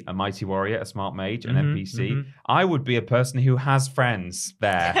you be? A mighty warrior, a smart mage, an NPC? I would be a person who has friends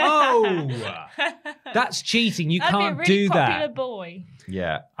there. Oh, that's cheating. You I'd can't be a really do popular that. boy.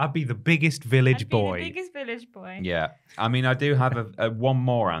 Yeah. I'd be the biggest village I'd be boy. the biggest village boy. Yeah. I mean, I do have a one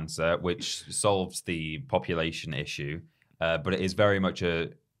more answer, which solves the population issue, but it is very much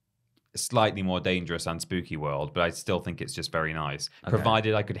a slightly more dangerous and spooky world, but I still think it's just very nice,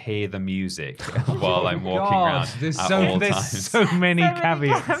 provided I could hear the music while I'm walking around There's at so all there's times. so many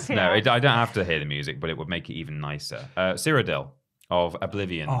caveats. caveats. No, I don't have to hear the music, but it would make it even nicer. Cyrodiil of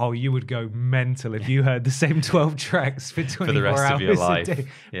Oblivion. Oh, you would go mental if you heard the same 12 tracks for 24 for the rest hours of your a life. day.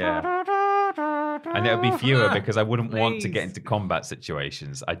 Yeah. And it would be fewer because I wouldn't want to get Please. into combat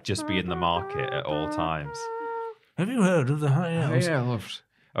situations. I'd just be in the market at all times. Have you heard of the High Elves?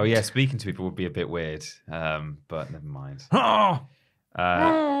 Oh yeah, speaking to people would be a bit weird, but never mind.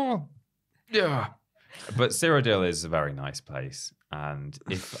 Oh, Yeah. But Cyrodiil is a very nice place. And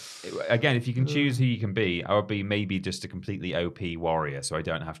if you can choose who you can be, I would be maybe just a completely OP warrior, so I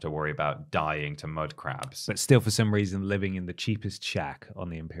don't have to worry about dying to mud crabs. but still, for some reason, living in the cheapest shack on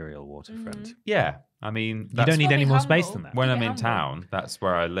the Imperial waterfront. Yeah, I mean, You don't need Well, any be more humble. space than that. when You I'm get in humble. town, that's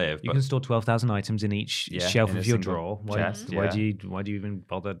where I live. You But can store 12,000 items in each Yeah, shelf in of a your single drawer. chest, Why yeah. do you even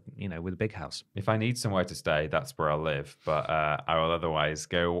bother? With a big house. if I need somewhere to stay, that's where I'll live. But I will otherwise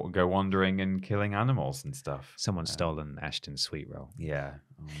go wandering and killing animals and stuff. Someone's stolen Ashton's sweet roll. Yeah.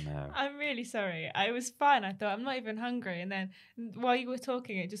 Oh no. I'm really sorry. I was fine. I thought I'm not even hungry, and then while you were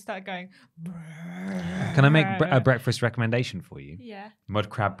talking, it just started going. Can I make a breakfast recommendation for you? Yeah. Mud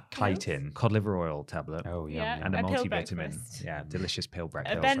crab chitin. Cod liver oil tablet. Oh yum, Yeah. yum. And a A pill multivitamin. breakfast. Yeah, delicious pill A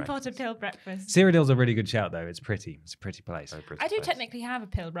breakfast. Ben Potter pill breakfast. Cyrodiil's a really good shout, though. It's pretty. It's a pretty place. Very pretty I do place. technically have a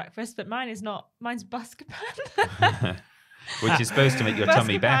pill breakfast, but mine is not. Mine's Buscopan. Which is supposed to make your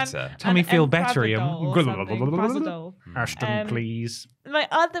tummy Buscopan better. Tummy and feel better. Empravadol or something. Prazodol. Ashton, please. My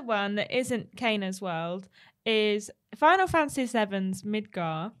other one that isn't Kana's World is Final Fantasy VII's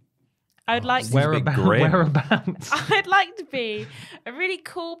Midgar. I'd like to. grim. Whereabouts? I'd like to be a really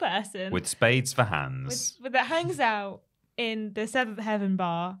cool person With spades for hands. that hangs out in the Seventh Heaven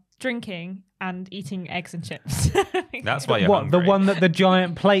bar, drinking and eating eggs and chips. That's why you're What, the hungry. one that the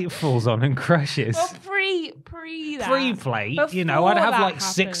giant plate falls on and crushes? Well, pre that. Pre-plate, I'd Before have that like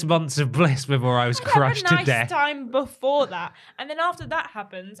 6 happened. months of bliss before I was I'd crushed have a to nice death. time before that, and then after that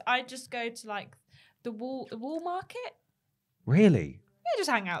happens, I just go to like the wool market. Really? Yeah, just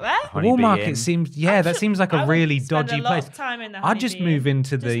hang out there. The Honeybee Wool market Inn. seems, I'm that sure- seems like I a would really spend dodgy a lot place. of time in the I'd just Honeybee move Inn.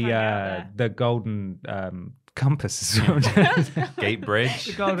 into Just hang out the golden compass as well. Gate bridge.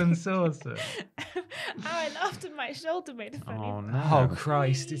 The golden saucer. Oh, I laughed and my shoulder made a funny. Oh no. Oh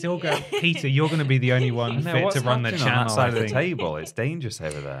Christ! It's all going. Peter, you're going to be the only one No, fit what's to run the happening on channel. that side of I the think. table. It's dangerous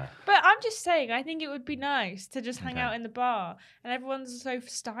over there. But I'm just saying, I think it would be nice to just hang Okay. out in the bar, and everyone's so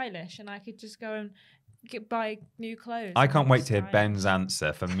stylish, and I could just go and buy new clothes. I and can't be wait to hear stylish. Ben's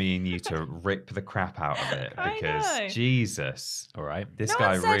answer for me and you to rip the crap out of it I because know. Jesus, All right. this No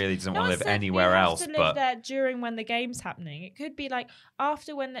guy one said- really doesn't no want one to live said anywhere you have else. to live But there during when the game's happening. It could be like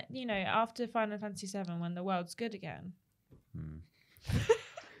after after Final Fantasy VII when the world's good again.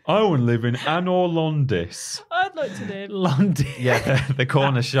 I want to live in Anor Londis. I'd like to live. London. Yeah, the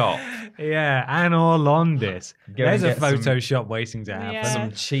corner shop. Yeah, Anor Londis. Go There's and a get some- Photoshop waiting to happen. Yeah.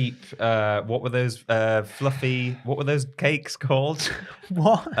 Some cheap. What were those fluffy? What were those cakes called?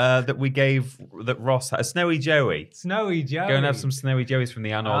 What? That we gave that Ross had. A Snowy Joey. Snowy Joey. Go and have some Snowy Joeys from the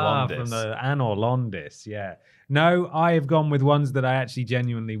Anor Londis. From the Anor Londis, yeah. No, I have gone with ones that I actually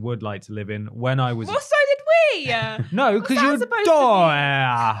genuinely would like to live in when I was... Well, so did we. No, What's because that you supposed to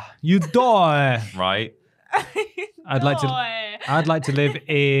die. You die. Right. I'd like to- No. I'd like to live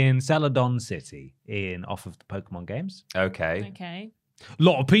in Celadon City off of the Pokemon games. Okay. Okay.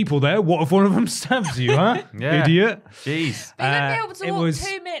 Lot of people there. What if one of them stabs you, huh? Yeah. Idiot. Jeez. But you wouldn't be able to it walk was-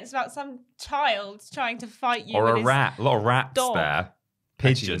 2 minutes about some child trying to fight you. Or with a his- rat. A lot of rats dog. there.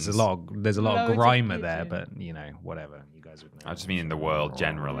 Actually, Pigeons. there's a lot Loads of of Grimer there, pigeons. but whatever. You guys would know. I just mean in the world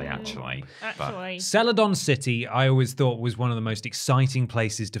generally, actually. But Actually. Celadon City, I always thought was one of the most exciting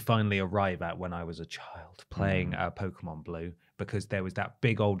places to finally arrive at when I was a child playing Pokemon Blue, because there was that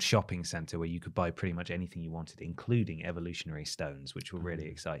big old shopping center where you could buy pretty much anything you wanted, including evolutionary stones, which were really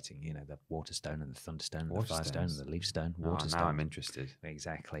exciting. You know, the Water Stone and the Thunder Stone and the Fire Stone and Waterstones. the Leaf Stone, oh, Water now Stone. I'm interested.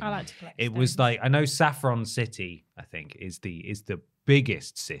 Exactly. I like to collect It was stones. like, I know Saffron City, I think, is the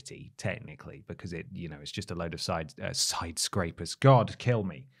biggest city technically, because it's just a load of side scrapers. God, kill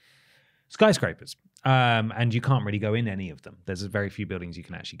me. Skyscrapers. And you can't really go in any of them. There's very few buildings you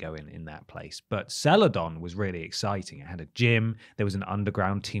can actually go in that place. But Celadon was really exciting. It had a gym. There was an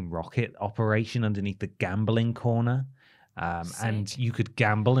underground Team Rocket operation underneath the gambling corner. And you could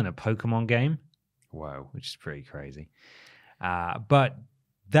gamble in a Pokemon game. Whoa. Which is pretty crazy. But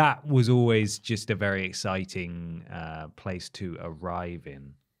that was always just a very exciting place to arrive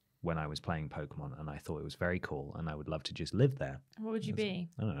in when I was playing Pokemon. And I thought it was very cool. And I would love to just live there. What would you be?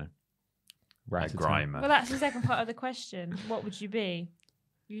 I don't know. A Grimer. Well, that's the second part of the question. What would you be?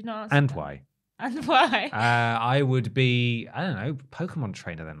 You've not answered And that. why? And why? I would be, I don't know, Pokemon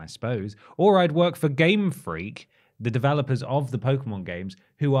trainer then, I suppose. Or I'd work for Game Freak, the developers of the Pokemon games,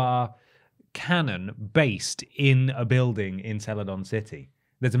 who are canon based in a building in Celadon City.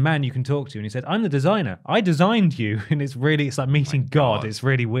 There's a man you can talk to, and he said, "I'm the designer. I designed you." And it's like meeting God. It's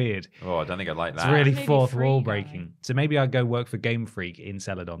really weird. Oh, I don't think I'd like that. It's really Maybe fourth free wall guy. breaking. So maybe I'd go work for Game Freak in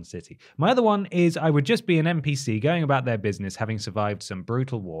Celadon City. My other one is I would just be an NPC going about their business, having survived some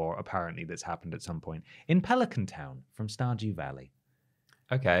brutal war, apparently, that's happened at some point, in Pelican Town from Stardew Valley.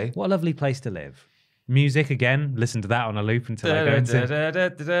 Okay. What a lovely place to live. Music again. Listen to that on a loop until I go into...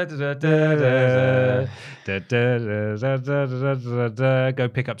 Go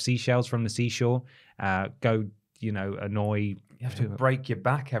pick up seashells from the seashore. Go, annoy... You have to break your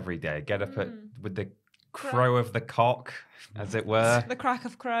back every day. Get up with the crow of the cock, as it were. The crack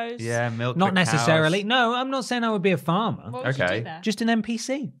of crows. Yeah, milk Not the necessarily. cows. No, I'm not saying I would be a farmer. What would you Okay. do there? Just an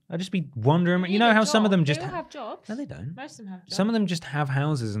NPC. I'd just be wandering. You know need a how some of job. them just... They all have jobs. No, they don't. Most of them have jobs. Some of them just have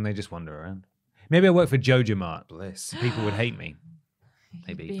houses and they just wander around. Maybe I work for Jojo Mart. Bliss. People would hate me.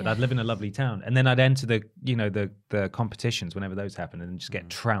 Maybe, be but a- I'd live in a lovely town, and then I'd enter the competitions whenever those happen, and just get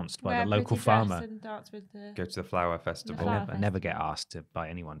trounced by Wear the local pretty dress farmer. and dance with the... Go to the flower festival. flower I never get asked by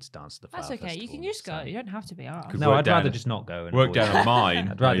anyone to dance to the flower That's okay. festival. You can just go. so- You don't have to be asked. Could No, work I'd down rather at- just not go. And Work avoid down it. on mine.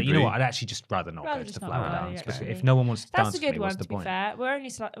 I'd rather, maybe. I'd actually just rather not Rather go to just the not flower go, dance. yeah, Because yeah. if no one wants to That's dance a with good me, one, what's to the be point? fair. We're only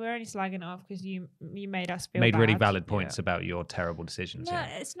slagging it off because you made us feel Made really bad. valid points Yeah. about your terrible decisions. No,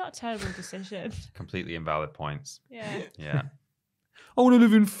 Yeah. it's not a terrible decision. Completely invalid points. Yeah. Yeah. I want to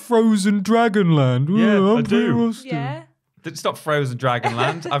live in frozen Dragonland. Yeah, I do. Yeah. Stop Frozen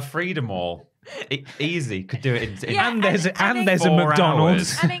Dragonland. I've freed them all. Easy. Could do it in Yeah, And there's and a 4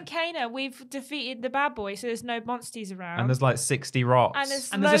 McDonald's. hours. And in Cana, we've defeated the bad boy, so there's no monsters around. And there's like 60 rocks. And there's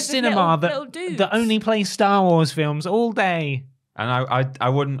And there's a loads of cinema little dudes. that only plays Star Wars films all day. And I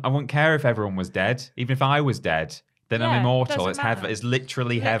wouldn't care if everyone was dead. Even if I was dead, then I'm Yeah, immortal. doesn't It's heaven. matter. It's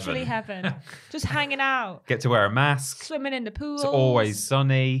literally heaven. Literally heaven. Just hanging out, Get to wear a mask. swimming in the pool. It's always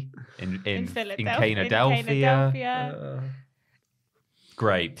sunny in Philadelphia.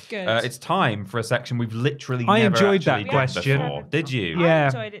 Great. Good. It's time for a section we've literally I never enjoyed that actually done question. before. Did you? Yeah. I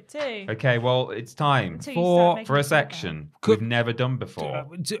enjoyed it too. Okay, well, it's time Until you start making for me a feel bad. section Could- we've never done before.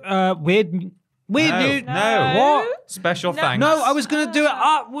 Weird news. No. What? Special No. thanks. No, I was going to do it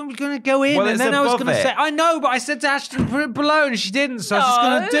up. We were going to go in, Well, and it's then I was above going to it. say, I know, but I said to Ashton, put it below, and she didn't, so I was just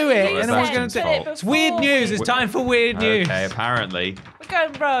going to do it. Well, And that's I was going Ashton's to fault. It's weird news. It's time for weird news. Okay, apparently. We're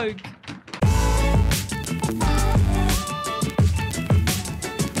going rogue.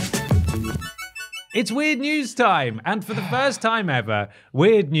 It's weird news time. And for the first time ever,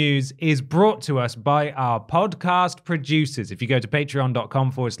 weird news is brought to us by our podcast producers. If you go to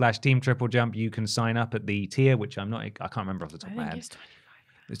patreon.com/Team TripleJump, you can sign up at the tier, which I can't remember off the top of my head.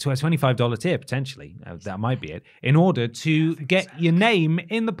 It's a $25 tier, potentially. That might be it. In order to get your name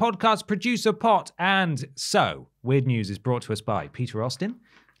in the podcast producer pot. And so, weird news is brought to us by Peter Austin.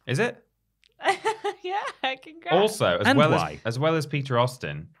 Is it? Yeah, congrats. Also, And why? as well as Peter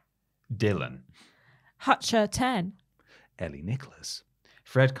Austin, Dylan, Hutcher 10. Ellie Nicholas.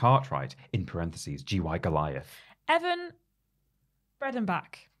 Fred Cartwright, in parentheses, GY Goliath, Evan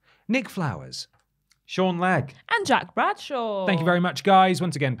Bredenbach. Nick Flowers. Sean Legg. And Jack Bradshaw. Thank you very much, guys.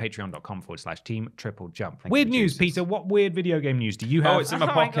 Once again, patreon.com/Team TripleJump. Thank Weird you, news, producers. Peter. What weird video game news do you have? Oh, it's in my Oh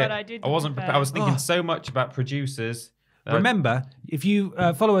my pocket. God, I did wasn't. prepare. I was thinking Oh. so much about producers. Remember, if you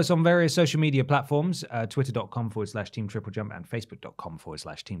follow us on various social media platforms, twitter.com/Team TripleJump and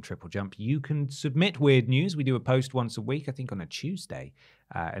facebook.com/Team TripleJump, you can submit weird news. We do a post once a week, I think on a Tuesday.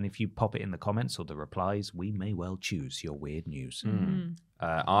 And if you pop it in the comments or the replies, we may well choose your weird news.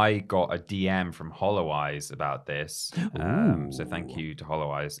 I got a DM from Hollow Eyes about this. So thank you to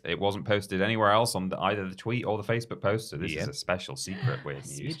Hollow Eyes. It wasn't posted anywhere else on either the tweet or the Facebook post. So this is a special secret weird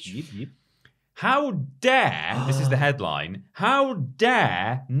news. How dare, this is the headline, how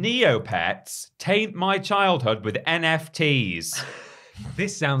dare Neopets taint my childhood with NFTs?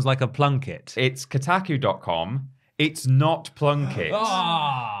 This sounds like a Plunkett. It's Kotaku.com. It's not Plunkett.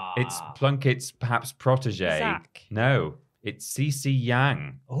 Ah. It's Plunkett's perhaps protege. Zach. No, It's CC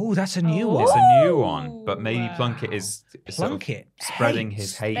Yang. Oh, that's a new one. It's a new one, but maybe Plunkett is sort of Plunkett spreading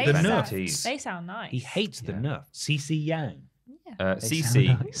his hate They for the sound, NFTs. they sound nice. He hates the Yeah. nerf. CC Yang. They CC.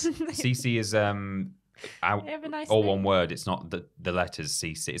 sound nice. CC is They have a nice all name. one word. It's not the letters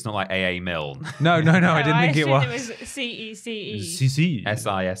CC. It's not like AA Milne. No, I didn't think it assumed was. It was CECE. CC.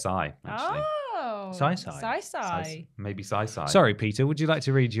 SISI, actually. Oh. Sai-Sai. Sai-Sai. Maybe SISI. Sorry, Peter. Would you like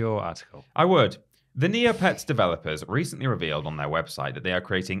to read your article? I would. The Neopets developers recently revealed on their website that they are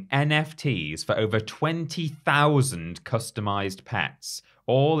creating NFTs for over 20,000 customized pets,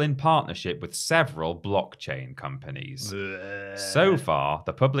 all in partnership with several blockchain companies. So far,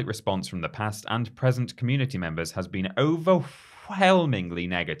 the public response from the past and present community members has been overwhelmingly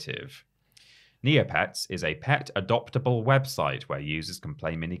negative. Neopets is a pet adoptable website where users can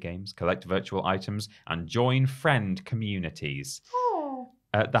play minigames, collect virtual items, and join friend communities.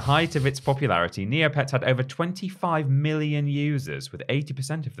 At the height of its popularity, Neopets had over 25 million users, with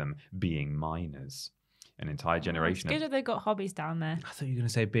 80% of them being minors. An entire It's generation good of... that they've got hobbies down there. I thought you were going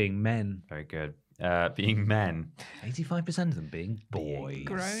to say being men. Very good. Being men. 85% of them being boys.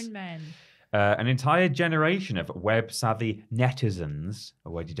 Grown men. An entire generation of web-savvy netizens, a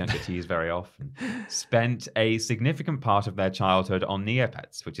word you don't get to use very often, spent a significant part of their childhood on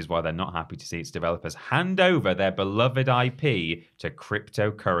Neopets, which is why they're not happy to see its developers hand over their beloved IP to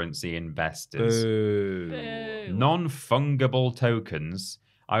cryptocurrency investors. Boo. Boo. Non-fungible tokens.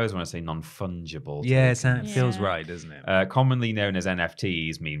 I always want to say non-fungible. Yeah, tokens. it feels Yeah. right, doesn't it? Commonly known as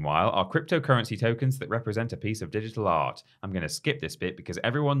NFTs, meanwhile, are cryptocurrency tokens that represent a piece of digital art. I'm going to skip this bit because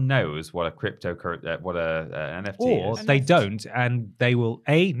everyone knows what a NFT Or is. they don't, and they will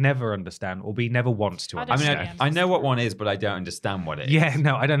A, never understand, or B, never want to I I don't mean, understand. I know what one is, but I don't understand what it is. Yeah,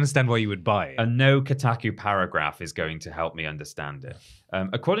 no, I don't understand why you would buy it. A no Kotaku paragraph is going to help me understand it.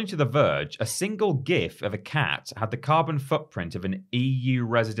 According to The Verge, a single GIF of a cat had the carbon footprint of an EU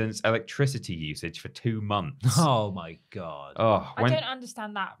resident's electricity usage for 2 months. Oh my god. Oh, I don't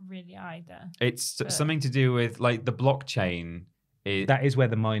understand that really either. it's something to do with like the blockchain. That is where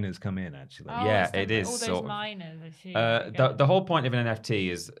the miners come in, actually. Oh, Yeah, it's the- it is All those sort of. miners. I see. The whole point of an NFT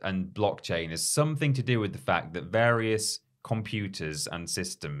is and blockchain is something to do with the fact that various computers and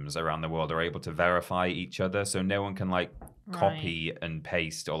systems around the world are able to verify each other, so no one can like copy and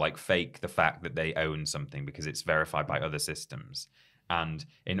paste or like fake the fact that they own something because it's verified by other systems. And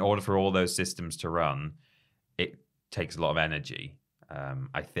in order for all those systems to run, it takes a lot of energy.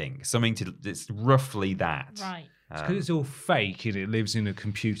 I think it's roughly that. Right. Because it's all fake and it lives in a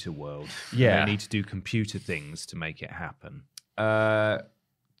computer world. Yeah. They need to do computer things to make it happen.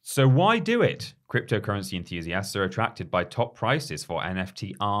 So why do it? Cryptocurrency enthusiasts are attracted by top prices for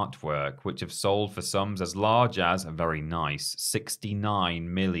NFT artwork, which have sold for sums as large as, very nice, $69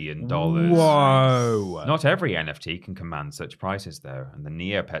 million. Whoa. Not every NFT can command such prices, though, and the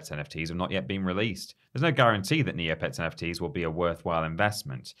Neopets NFTs have not yet been released. There's no guarantee that Neopets NFTs will be a worthwhile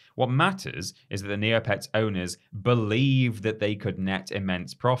investment. What matters is that the Neopets owners believe that they could net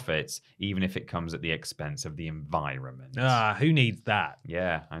immense profits, even if it comes at the expense of the environment. Who needs that?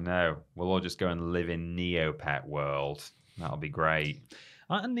 Yeah, I know. We'll all just go and live in Neopet world. That'll be great.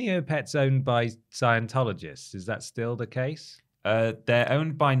 Aren't Neopets owned by Scientologists? Is that still the case? They're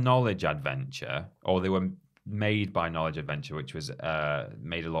owned by Knowledge Adventure, or they were made by Knowledge Adventure, which was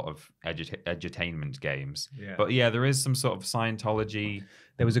made a lot of edutainment games. Yeah. But yeah, there is some sort of Scientology.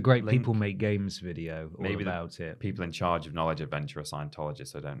 There was a great link. People Make Games video all Maybe about it. People in charge of Knowledge Adventure are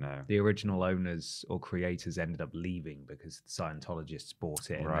Scientologists. I don't know. The original owners or creators ended up leaving because Scientologists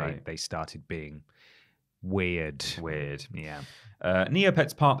bought it and Right. they started being weird. Weird. Yeah.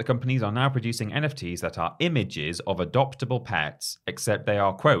 Neopets partner companies are now producing NFTs that are images of adoptable pets, except they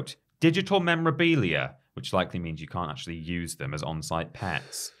are, quote, digital memorabilia, which likely means you can't actually use them as on-site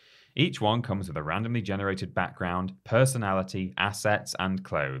pets. Each one comes with a randomly generated background, personality, assets, and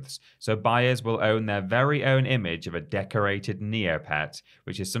clothes. So buyers will own their very own image of a decorated Neopet,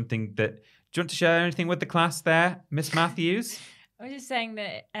 which is something that... Do you want to share anything with the class there, Miss Matthews? I was just saying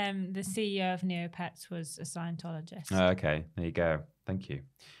that the CEO of Neopets was a Scientologist. Okay, there you go. Thank you.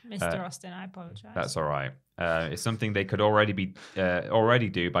 Mr. Austin, I apologize. That's all right. It's something they could already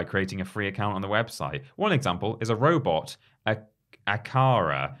do by creating a free account on the website. One example is a robot,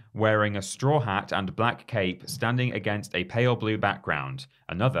 Akara, wearing a straw hat and black cape, standing against a pale blue background.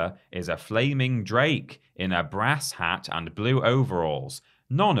 Another is a flaming drake in a brass hat and blue overalls.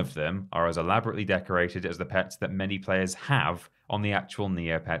 None of them are as elaborately decorated as the pets that many players have on the actual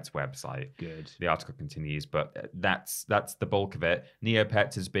Neopets website. Good. The article continues, but that's the bulk of it.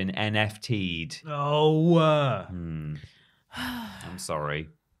 Neopets has been NFT'd. Oh. I'm sorry.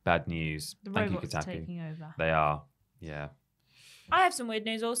 Bad news. The Thank you, robots Kotaku. taking over. They are. Yeah. I have some weird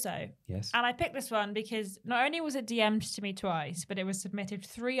news also. Yes. And I picked this one because not only was it DM'd to me twice, but it was submitted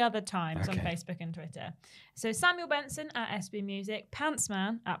 3 other times on Facebook and Twitter. So Samuel Benson at SB Music,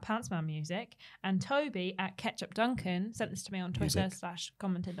 Pantsman at Pantsman Music, and Toby at Ketchup Duncan sent this to me on Twitter /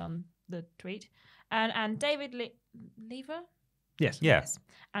 commented on the tweet. And David Lever? Yes. Yes.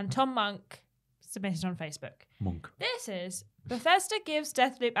 And Tom Monk submitted on Facebook. Monk. This is Bethesda gives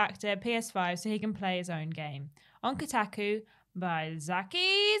Deathloop actor PS5 so he can play his own game. On Kotaku by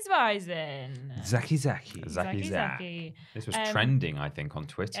Zaki Zweisen. Zaki. This was trending, I think, on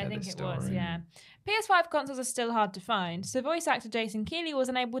Twitter. I think this it was, story. yeah. PS5 consoles are still hard to find, so voice actor Jason Keeley was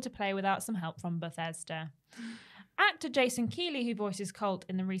unable to play without some help from Bethesda. Actor Jason Keeley, who voices Colt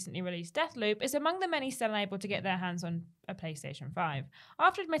in the recently released Deathloop, is among the many still unable to get their hands on a PlayStation 5.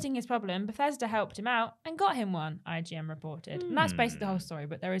 After admitting his problem, Bethesda helped him out and got him one, IGN reported. And that's basically the whole story,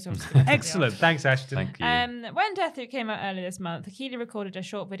 but there is also... Excellent. Thanks, Ashton. Thank you. When Deathloop came out earlier this month, Keeley recorded a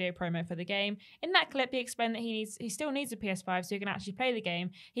short video promo for the game. In that clip, he explained that he still needs a PS5 so he can actually play the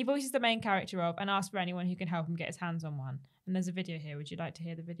game. He voices the main character of and asks for anyone who can help him get his hands on one. And there's a video here. Would you like to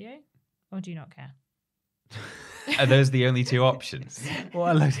hear the video? Or do you not care? Are those the only 2 options?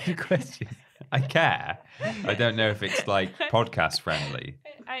 What a loaded question. I care. I don't know if it's like podcast friendly.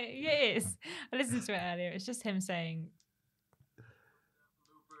 It is. I listened to it earlier. It's just him saying...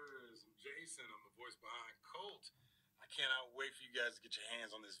 Bloopers. I'm Jason. I'm the voice behind Colt. I cannot wait for you guys to get your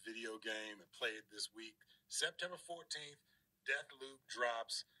hands on this video game and play it this week. September 14th, Deathloop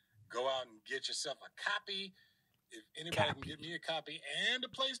drops. Go out and get yourself a copy. If anybody can get me a copy and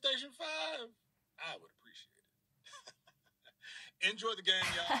a PlayStation 5, I would appreciate it. Enjoy the game,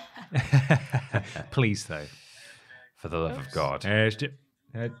 y'all. Please, though. For the love of God.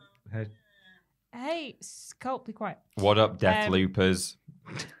 Hey, Colt, be quiet. What up, Deathloopers?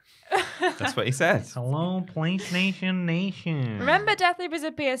 That's what he said. Hello, PlayStation Nation. Remember, Deathloop is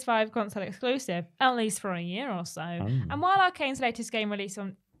a PS5 console exclusive, at least for a year or so. And while Arcane's latest game released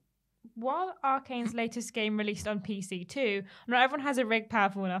on PC too, not everyone has a rig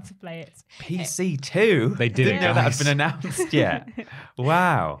powerful enough to play it. PC 2? They did it, Didn't know that had guys. been announced yet.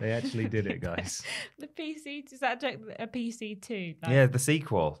 Wow. They actually did it, guys. The PC, is that a PC 2? Like, Yeah, the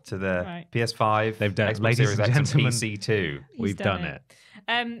sequel to the Right. PS5. They've done it, Xbox ladies Series and X and gentlemen. PC 2. We've done it.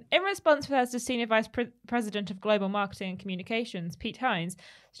 In response, Bethesda's Senior Vice President of Global Marketing and Communications, Pete Hines,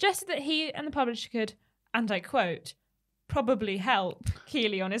 suggested that he and the publisher could, and I quote, probably help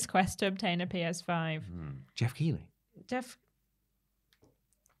Keeley on his quest to obtain a PS5. Jeff Keighley. Jeff...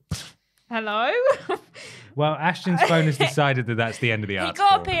 Hello? Well, Ashton's phone has decided that that's the end of the He article.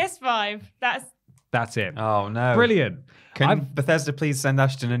 got a PS5. That's it. Oh, no. Brilliant. Can Bethesda please send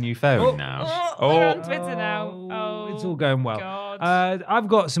Ashton a new phone now? We're on Twitter now. Oh, it's all going well. God. I've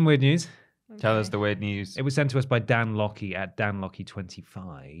got some weird news. Tell us the weird news. It was sent to us by Dan Lockie at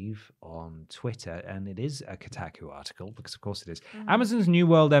DanLockie25 on Twitter, and it is a Kotaku article, because of course it is. Amazon's New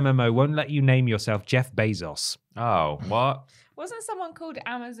World MMO won't let you name yourself Jeff Bezos. Oh, what? Wasn't someone called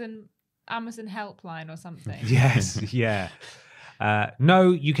Amazon Helpline or something? Yes, yeah.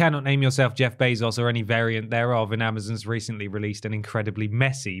 No, you cannot name yourself Jeff Bezos or any variant thereof, and Amazon's recently released an incredibly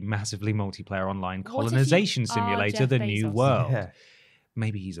messy, massively multiplayer online What if you colonization are simulator, Jeff The New Bezos? World. Yeah.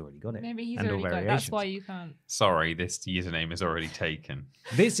 Maybe he's already got it. Maybe he's and all already got it. variations. That's why you can't. Sorry, this username is already taken.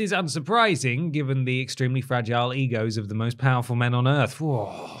 This is unsurprising, given the extremely fragile egos of the most powerful men on Earth.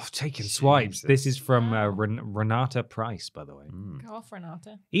 Whoa, taking swipes. Jesus. This is from Renata Price, by the way. Go off,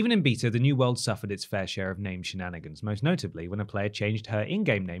 Renata. Even in beta, the New World suffered its fair share of name shenanigans, most notably when a player changed her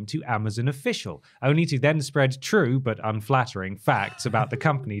in-game name to Amazon Official, only to then spread true but unflattering facts about the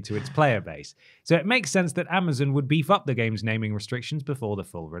company to its player base. So it makes sense that Amazon would beef up the game's naming restrictions before the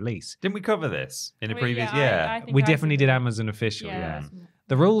full release. Didn't we cover this in a We- previous? yeah, I Yeah. think We I definitely did submitted- Amazon Official, yeah. that's-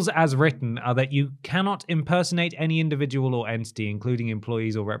 The rules as written are that you cannot impersonate any individual or entity, including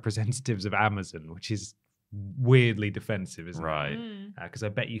employees or representatives of Amazon, which is weirdly defensive, isn't Right. Mm. Because I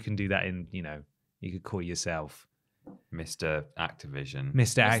bet you can do that in, you could call yourself Mr. Activision.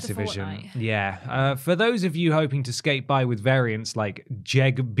 Mr. Mr. Activision. Fortnite. Yeah. For those of you hoping to skate by with variants like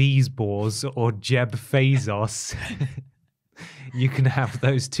Jeg Beesbors or Jeb Bezos, you can have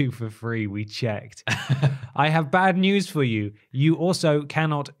those 2 for free. We checked. I have bad news for you. You also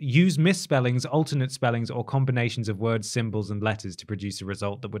cannot use misspellings, alternate spellings, or combinations of words, symbols, and letters to produce a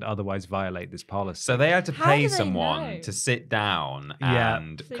result that would otherwise violate this policy. So they had to How pay do they someone know? to sit down Yeah.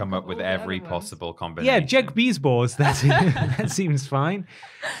 and Think come of up with all the every other ones. possible combination. Yeah, Jeg Beesbors. That seems fine.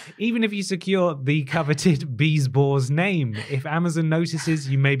 Even if you secure the coveted Beesbors name, if Amazon notices,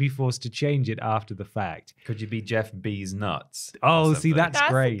 you may be forced to change it after the fact. Could you be Jeff B's nuts? Oh, or see, something? that's That's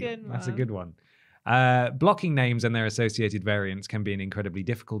a great. good That's a one. good one. Blocking names and their associated variants can be an incredibly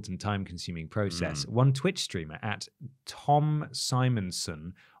difficult and time-consuming process. One Twitch streamer at Tom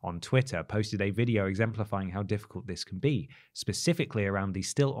Simonson on Twitter posted a video exemplifying how difficult this can be, specifically around the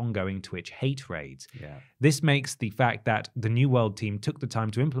still ongoing Twitch hate raids. Yeah. This makes the fact that the New World team took the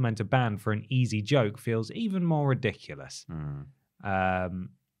time to implement a ban for an easy joke feels even more ridiculous.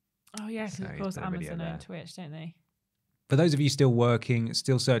 Oh, yeah, because So of he's course put a video Amazon there. own Twitch, don't they? For those of you still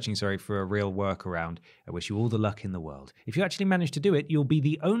searching, for a real workaround, I wish you all the luck in the world. If you actually manage to do it, you'll be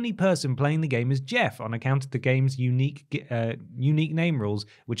the only person playing the game as Jeff on account of the game's unique name rules,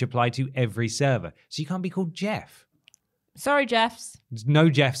 which apply to every server. So you can't be called Jeff. Sorry, Jeffs. There's no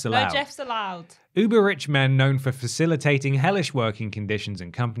Jeffs allowed. No Jeffs allowed. Uber rich men known for facilitating hellish working conditions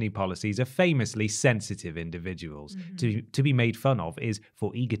and company policies are famously sensitive individuals. To be made fun of is,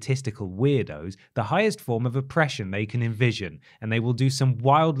 for egotistical weirdos, the highest form of oppression they can envision, and they will do some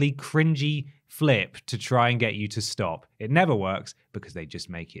wildly cringy flip to try and get you to stop. It never works because they just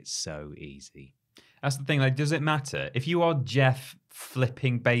make it so easy. That's the thing. Like, does it matter? If you are Jeff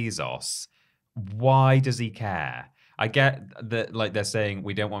flipping Bezos, why does he care? I get that, like, they're saying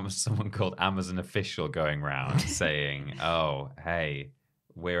we don't want someone called Amazon official going around saying, "Oh, hey,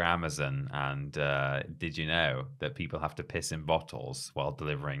 we're Amazon, and did you know that people have to piss in bottles while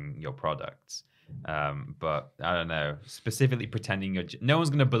delivering your products?" But I don't know. Specifically pretending no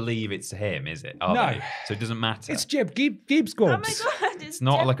one's going to believe it's him, is it? Are No. they? So it doesn't matter. It's Jeb Gibbs Oh my Gorbs. god, It's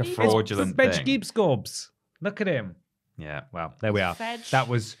not Jeff like a Bezos. fraudulent Bench thing. Gibbs Gorbs. Look at him. Yeah. Well, there we are. Fedge. That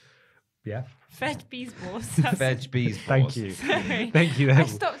was, yeah. Fed Bees Balls. Veg bees. Thank you. Sorry. Thank you. I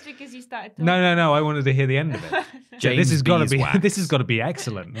stopped because you started talking. No. I wanted to hear the end of it. James this has got to be. Beeswax. This has got to be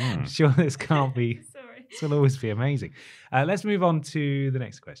excellent. Sure, this can't be. Sorry. This will always be amazing. Let's move on to the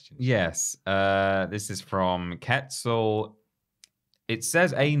next question. Yes. This is from Ketzel. It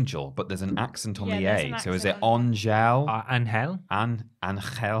says angel, but there's an accent on Yeah, the there's A. an So is it accent on Angel? Angel?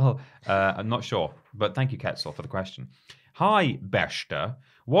 Angel? I'm not sure. But thank you, Ketzel, for the question. Hi, Bester.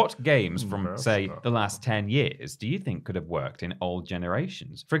 What games from, say, the last 10 years do you think could have worked in old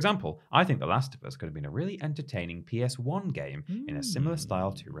generations? For example, I think The Last of Us could have been a really entertaining PS1 game in a similar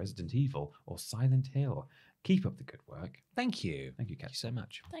style to Resident Evil or Silent Hill. Keep up the good work. Thank you. Thank you, Thank you Ketzel. so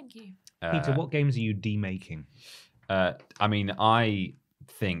much. Thank you. Peter, what games are you demaking? I mean, I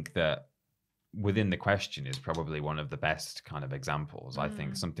think that within the question is probably one of the best kind of examples. I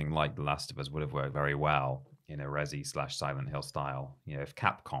think something like The Last of Us would have worked very well in a Resi/Silent Hill style. You know, if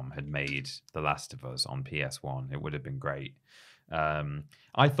Capcom had made The Last of Us on PS1, it would have been great.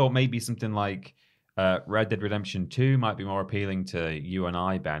 I thought maybe something like Red Dead Redemption 2 might be more appealing to you and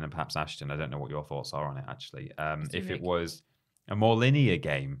I, Ben, and perhaps Ashton. I don't know what your thoughts are on it, actually. If it was a more linear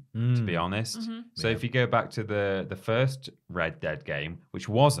game, to be honest. So if you go back to the first Red Dead game, which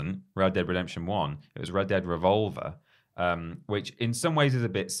wasn't Red Dead Redemption 1, it was Red Dead Revolver, which in some ways is a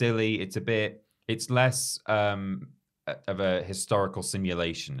bit silly. It's less of a historical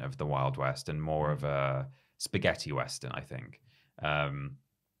simulation of the Wild West and more of a spaghetti western, I think.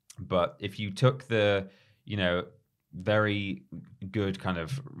 But if you took the, very good kind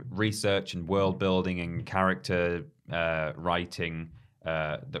of research and world building and character writing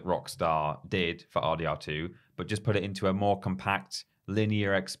that Rockstar did for RDR2, but just put it into a more compact,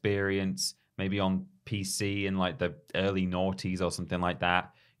 linear experience, maybe on PC in like the early noughties or something like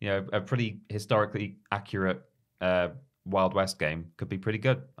that, a pretty historically accurate Wild West game could be pretty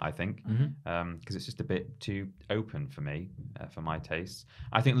good, I think, because it's just a bit too open for me, for my tastes.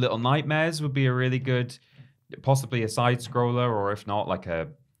 I think Little Nightmares would be a really good, possibly a side scroller, or if not, like a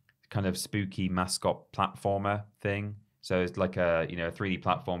kind of spooky mascot platformer thing. So it's like a 3D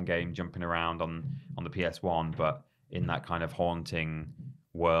platform game jumping around on the PS1, but in that kind of haunting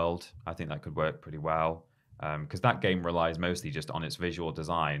world. I think that could work pretty well. Because that game relies mostly just on its visual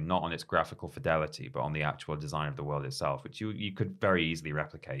design, not on its graphical fidelity, but on the actual design of the world itself, which you could very easily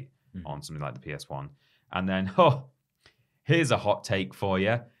replicate on something like the PS1. And then, here's a hot take for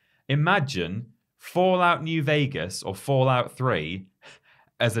you. Imagine Fallout New Vegas or Fallout 3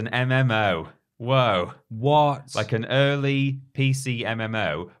 as an MMO. Whoa. What? Like an early PC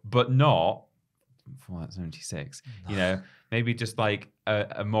MMO, but not Fallout 76. Maybe just like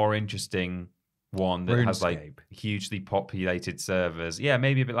a more interesting one that has like hugely populated servers. Yeah,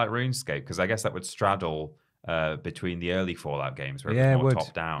 maybe a bit like RuneScape, because I guess that would straddle between the early Fallout games where it was more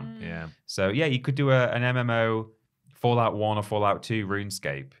top down. Yeah. So yeah, you could do an MMO Fallout 1 or Fallout 2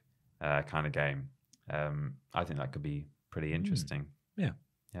 RuneScape kind of game. I think that could be pretty interesting. Yeah.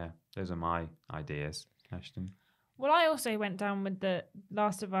 Yeah, those are my ideas, Ashton. Well, I also went down with The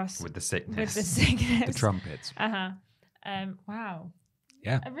Last of Us. With the sickness. With the sickness. The trumpets. Wow.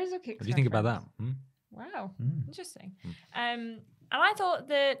 Yeah. A Rizzle Kicks. What do you think about that? Hmm? Wow, interesting. And I thought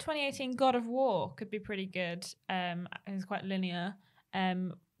the 2018 God of War could be pretty good. It's quite linear,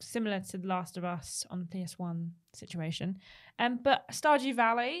 similar to The Last of Us on the PS1 situation. But Stardew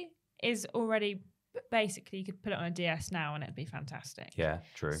Valley is already basically, you could put it on a DS now and it'd be fantastic. Yeah,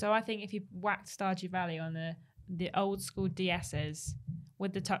 true. So I think if you whacked Stardew Valley on the old school DSs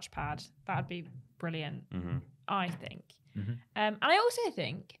with the touchpad, that'd be brilliant. I think. And I also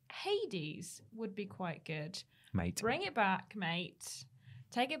think Hades would be quite good. Mate. Bring it back, mate.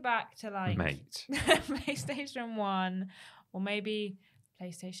 Take it back to like Mate. PlayStation 1 or maybe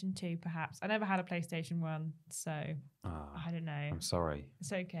PlayStation 2 perhaps. I never had a PlayStation 1, so I don't know. I'm sorry.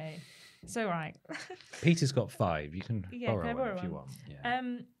 It's okay. It's all right. Peter's got 5. You can borrow can I one borrow if you one? want. Yeah.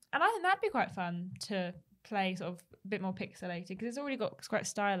 And I think that'd be quite fun to play sort of a bit more pixelated because it's already got it's quite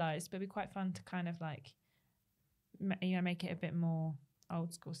stylized, but it'd be quite fun to kind of like make it a bit more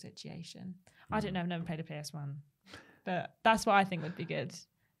old school situation. I don't know. I've never played a PS1, but that's what I think would be good.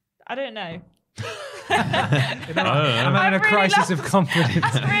 I don't know. I'm having a crisis of confidence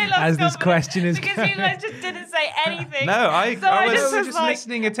as this question is because you guys just didn't say anything. No, I was just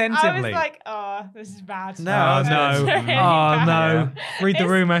listening attentively. I was like, oh, this is bad. No, no. Really bad. No. Read the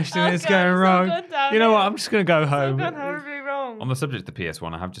room, Ashton. It's going wrong. You know what? I'm just going to go home. It's all gone horribly wrong. On the subject of the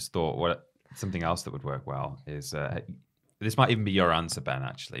PS1, I have just thought something else that would work well is this might even be your answer, Ben,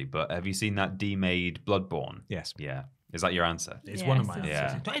 actually. But have you seen that demade Bloodborne? Yes. Yeah. Is that your answer? It's one of my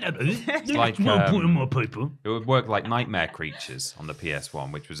Yeah. answers. It's like more people. it would work like Nightmare Creatures on the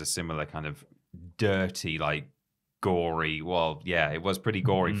PS1, which was a similar kind of dirty, like gory. Well, yeah, it was pretty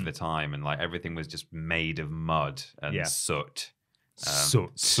gory for the time, and like everything was just made of mud and soot.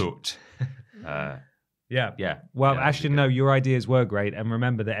 Soot. Yeah. Yeah. Well, Yeah, Ashton, no, your ideas were great, and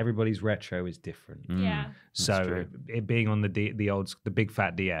remember that everybody's retro is different. Yeah. So true. it being on the big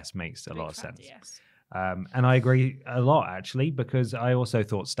fat DS makes a lot of Big fat sense. DS. And I agree a lot actually, because I also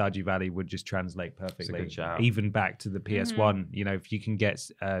thought Stardew Valley would just translate perfectly, good shout. even back to the PS1. You know, if you can get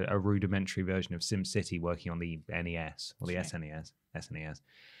a rudimentary version of SimCity working on the NES or the SNES,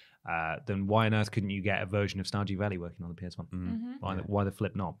 then why on earth couldn't you get a version of Stardew Valley working on the PS1? Why the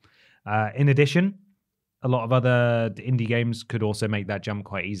flip not? In addition, a lot of other indie games could also make that jump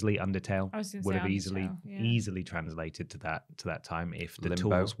quite easily. Undertale would have easily translated to that time if the Limbo.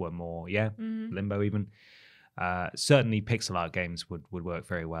 tools were more, Limbo even. Certainly pixel art games would work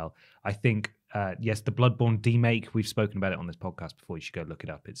very well. I think, yes, the Bloodborne demake, we've spoken about it on this podcast before. You should go look it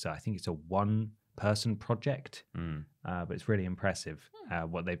up. I think it's a one-person project, but it's really impressive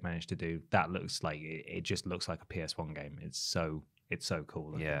what they've managed to do. That looks like, it just looks like a PS1 game. It's so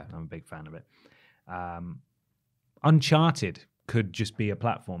cool. Yeah. I'm a big fan of it. Uncharted could just be a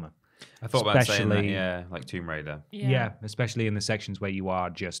platformer. I thought about saying that, yeah, like Tomb Raider. Yeah, especially in the sections where you are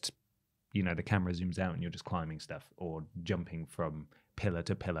just, the camera zooms out and you're just climbing stuff or jumping from pillar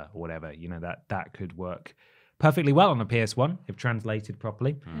to pillar or whatever. That could work perfectly well on a PS1 if translated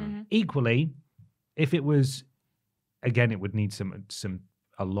properly. Equally, if it was, again, it would need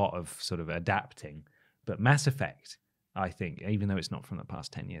a lot of sort of adapting. But Mass Effect, I think, even though it's not from the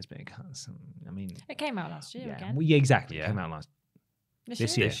past 10 years, but it came out last year again. Well, yeah, exactly. Yeah. It came out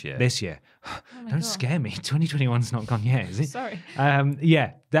this year. Oh my Don't God. scare me. 2021's not gone yet, is it? Sorry.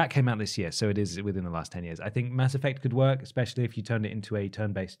 Yeah, that came out this year, so it is within the last 10 years. I think Mass Effect could work, especially if you turned it into a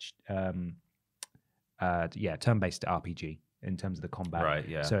turn-based, turn-based RPG in terms of the combat. Right,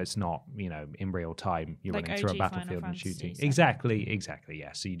 yeah. So it's not, in real time, you're Like running through a OG battlefield Final and shooting. Fantasy, Exactly,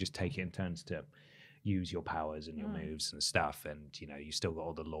 yeah. So you just take it in turns to use your powers and your moves and stuff, and you still got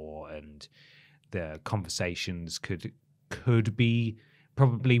all the lore, and the conversations could be,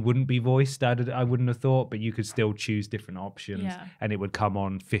 probably wouldn't be voiced, I wouldn't have thought, but you could still choose different options, and it would come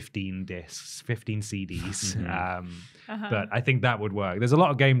on 15 discs, 15 CDs. But I think that would work. There's a lot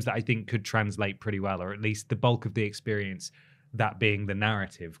of games that I think could translate pretty well, or at least the bulk of the experience, that being the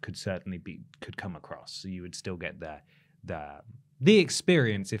narrative, could come across. So you would still get the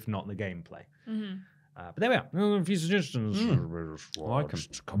experience, if not the gameplay. But there we are. A few suggestions.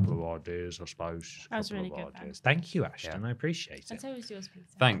 Just a couple of ideas, I suppose. That was really good, Ben. Thank you, Ashton. I appreciate it. And so was yours, Peter.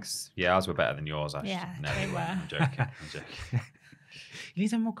 Thanks. Yeah, ours were better than yours, actually. Yeah, No, they were. I'm joking. You need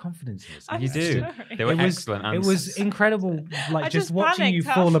to have more confidence in yourself. I'm You do. sorry. They were It was excellent answers. It was incredible, I just just watching you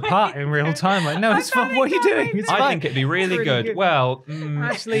panicked fall halfway apart in real through. time. Like, no, I it's fine. What are you panicked doing? halfway It's through. I fine. think it'd be really Really good. good. Well,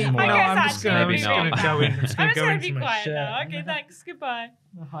 Actually, more. no, I guess I'm just actually going maybe to not. go in. I'm just I'm going to just go going to into be my quiet shirt. now. Okay, thanks. Goodbye.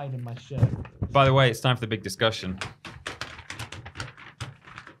 I'm gonna hide in my shirt. by the way, it's time for the big discussion.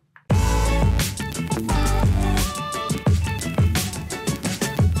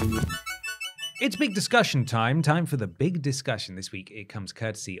 It's big discussion time. Time for the big discussion. This week it comes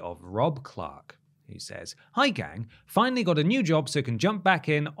courtesy of Rob Clark, who says, "Hi gang, finally got a new job so can jump back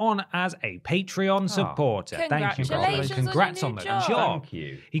in on as a Patreon supporter." Thank you, Rob. Congratulations Congrats on on your the new job. Thank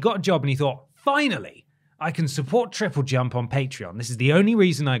you. He got a job and he thought, finally, I can support TripleJump on Patreon. This is the only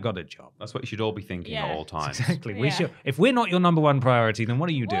reason I got a job. That's what you should all be thinking at all times. Exactly. We Yeah. should. If we're not your number one priority, then what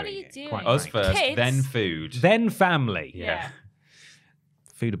are you doing? What are you here, doing? quite Us frankly? first, Kids. then food. Then family. Yeah.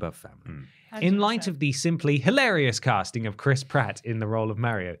 Food above family. 100%. In light of the simply hilarious casting of Chris Pratt in the role of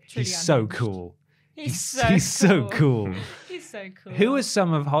Mario, Truly he's so unhinged. cool. He's so cool. He's so cool. Who are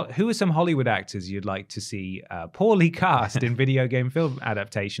some Hollywood actors you'd like to see poorly cast in video game film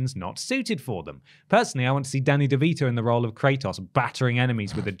adaptations not suited for them? Personally, I want to see Danny DeVito in the role of Kratos battering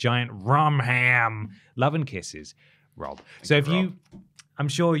enemies with a giant rum ham. Love and kisses, Rob. I'm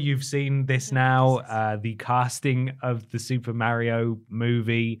sure you've seen this now, the casting of the Super Mario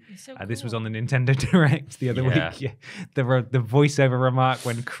movie. So This was cool. on the Nintendo Direct the other Yeah. week. Yeah. The voiceover remark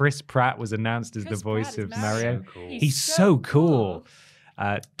when Chris Pratt was announced as Chris the voice Pratt is of Mario. Mario. So cool. He's so cool.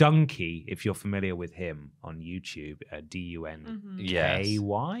 Donkey, if you're familiar with him on YouTube,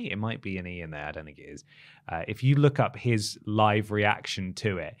 D-U-N-K-Y. It might be an E in there. I don't think it is. If you look up his live reaction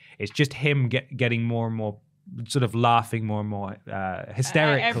to it, it's just him getting more and more sort of laughing more and more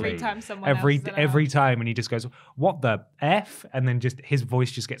hysterically every time someone every else is allowed. time, and he just goes, "What the f?" And then just his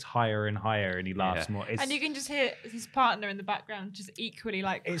voice just gets higher and higher, and he laughs more. It's, And you can just hear his partner in the background just equally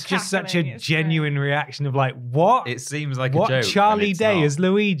like. it's just such a cackling. It's genuine reaction of like, what? It seems like What a joke. Charlie and it's Day not. as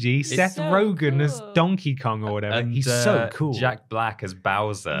Luigi, Seth so Rogen as cool. Donkey Kong or whatever. And He's so cool. Jack Black as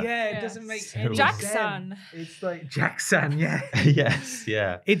Bowser. Yeah, it Yeah. doesn't make So any Jackson. sense. It's like Jackson, yeah. Yes,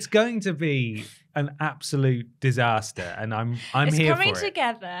 yeah. It's going to be an absolute disaster, and I'm It's here coming for it.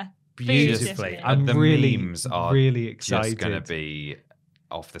 together Beautifully. beautifully. I'm The really, memes are really excited. Just going to be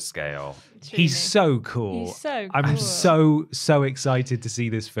off the scale. He's so cool. He's so I'm cool. so excited to see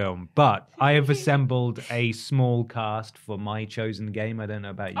this film. But I have assembled a small cast for my chosen game. I don't know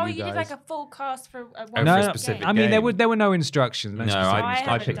about Oh, you you guys. did like a full cast for Oh, one for a no, specific I mean game. there were no instructions. No, No specific I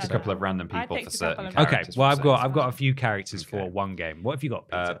haven't picked a done couple that. of random I people picked for a certain couple of characters. Okay, for well I've certain- got a few characters Okay. for one game. What have you got,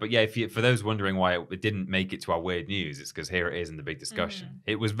 Peter? But yeah, for those wondering why it didn't make it to our weird news, it's because here it is in the big discussion.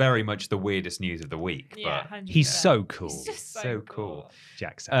 It was very much the weirdest news of the week. Yeah, but 100%. He's so cool. He's just so cool.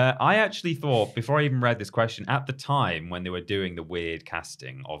 Jackson. I actually thought, before I even read this question, at the time when they were doing the weird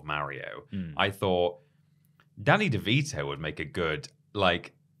casting of Mario, I thought Danny DeVito would make a good,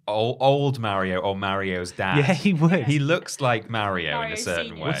 like, old Mario or Mario's dad. Yeah, he would. He looks like Mario in Mario a certain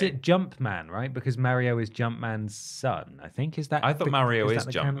Senior. way. Was it Jumpman, right? Because Mario is Jumpman's son. I think is that. I thought Mario is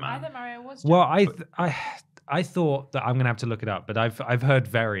that the canon? Jumpman. I thought Mario was. Well, I thought that I'm gonna have to look it up, but I've heard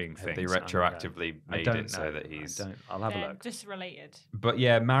varying Have things. they retroactively I made don't it so know. that he's... I'll have a They're look. just related. But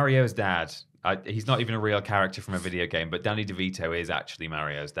yeah, Mario's dad. He's not even a real character from a video game, but Danny DeVito is actually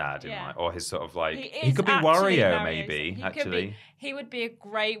Mario's dad, Yeah. or his sort of like. He He is could be actually Wario, Mario's- maybe. he could Actually, be- he would be a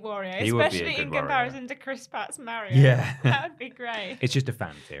great warrior, He would be a especially good in warrior. comparison to Chris Pratt's Mario. Yeah. that would be great. It's just a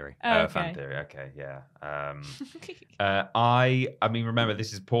fan theory. Oh, fan theory. Okay, yeah. I mean, remember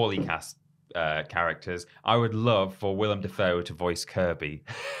this is poorly cast characters. I would love for Willem Dafoe to voice Kirby.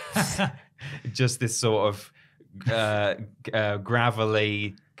 Just this sort of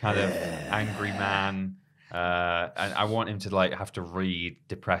gravelly kind of angry man. And I want him to like have to read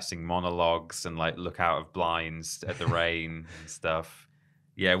depressing monologues and like look out of blinds at the rain and stuff.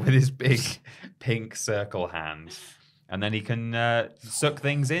 Yeah, with his big pink circle hand. And then he can suck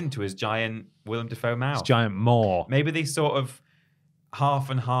things into his giant Willem Dafoe mouth. It's giant maw. Maybe they sort of half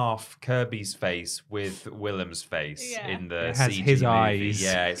and half Kirby's face with Willem's face Yeah. in the It has CG his movie. eyes.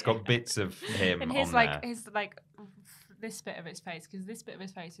 Yeah, it's got bits of him and on his there. this bit of his face, because this bit of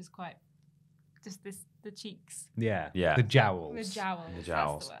his face is quite just the cheeks, Yeah. Yeah. The jowls. the jowls. The that's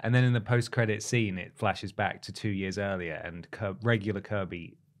jowls. the word. And then in the post-credit scene, it flashes back to 2 years earlier, and regular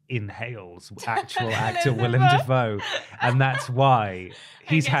Kirby inhales actual actor Willem Dafoe, and that's why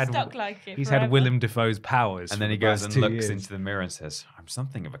he's gets had stuck like it he's forever. had Willem Dafoe's powers. And for then he the goes past and 2 looks years. into the mirror and says, I'm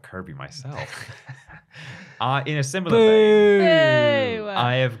something of a Kirby myself. In a similar vein, Boo!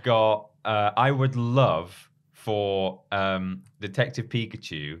 I have got, I would love for Detective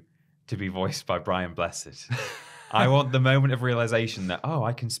Pikachu to be voiced by Brian Blessed. I want the moment of realization that,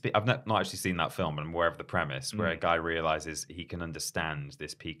 I can speak. I've not actually seen that film, but I'm aware of the premise where a guy realizes he can understand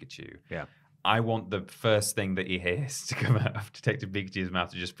this Pikachu. Yeah. I want the first thing that he hears to come out of Detective Pikachu's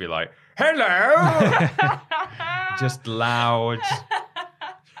mouth to just be like, hello! Just loud,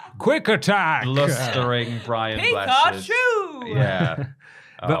 Quick attack! blustering Brian Blessed. Pikachu! Yeah.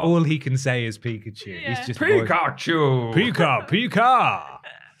 But all he can say is Pikachu. Yeah. He's just Pikachu! Pika, Pika.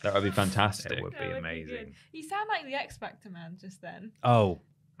 That would be fantastic. It would be That would amazing. good. You sound like the X Factor man just then. Oh,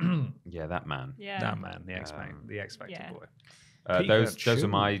 Yeah, that man. Yeah. that man, the X Factor yeah. boy. Those are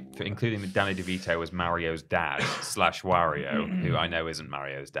my, Pikachu. including the Danny DeVito was Mario's dad / Wario, who I know isn't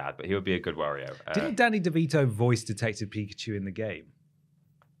Mario's dad, but he would be a good Wario. Didn't Danny DeVito voice Detective Pikachu in the game?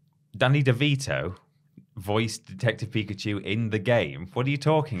 Danny DeVito voiced Detective Pikachu in the game. What are you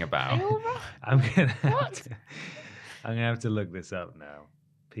talking about? Are you all right? I'm gonna What? I'm gonna have to look this up now.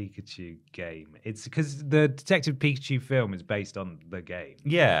 Pikachu game. It's because the Detective Pikachu film is based on the game.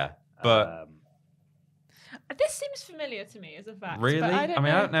 Yeah, but This seems familiar to me as a fact. really, But I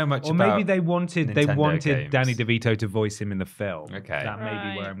don't know much or about. maybe they wanted Nintendo games. Danny DeVito to voice him in the film. Okay. That may be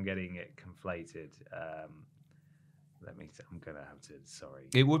Right. where I'm getting it conflated. I'm gonna have to. Sorry.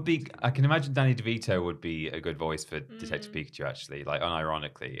 It would be. I can imagine Danny DeVito would be a good voice for Detective Pikachu. Actually, like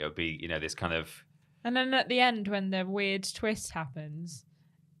unironically, it would be this kind of. And then at the end, when the weird twist happens,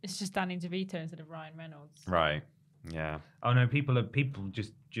 it's just Danny DeVito instead of Ryan Reynolds. Right. Yeah. Oh no, people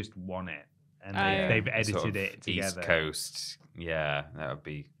just want it, and they've edited Sort of it together. East Coast. Yeah, that would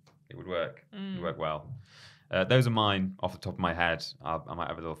be. It would work. It Mm. would work well. Those are mine off the top of my head. I might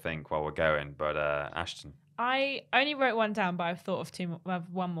have a little think while we're going, but Ashton. I only wrote one down, but I've thought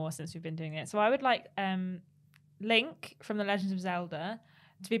of one more since we've been doing it. So I would like Link from The Legend of Zelda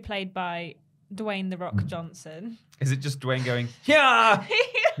to be played by Dwayne The Rock Johnson. Is it just Dwayne going? Yeah.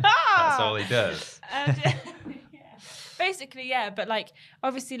 That's all he does. And, yeah. Basically, yeah. But like,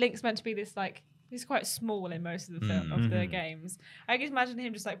 obviously, Link's meant to be this like. He's quite small in most of the film of the games. I can imagine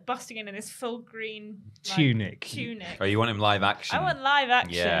him just like busting in this full green like, Tunic. Oh, you want him live action? I want live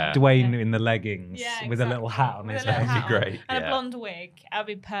action. Yeah. Dwayne in the leggings Yeah, with a little hat on With his a little head. hat That'd be on great, and yeah. a blonde wig. That'd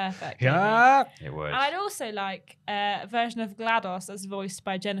be perfect. Yeah. It would. And I'd also like a version of GLaDOS as voiced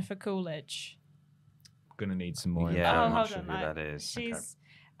by Jennifer Coolidge. Gonna need some more. Yeah, Oh, I'm not hold sure on. who that is. She's.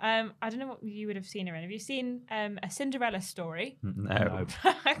 I don't know what you would have seen her in. Have you seen A Cinderella Story? No.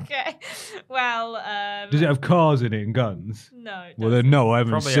 Okay. Well. Does it have cars in it and guns? No. It Well, doesn't. then no, I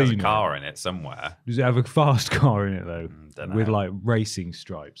haven't Probably seen has a it. car in it somewhere. Does it have a fast car in it though, Dunno. with like racing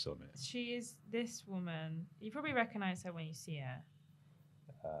stripes on it? She is this woman. You probably recognize her when you see her.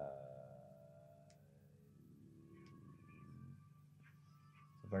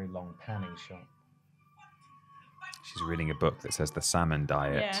 It's a very long panning shot. She's reading a book that says the salmon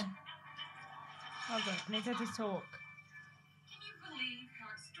diet. Yeah. Hold on. I need her to talk. Can you believe how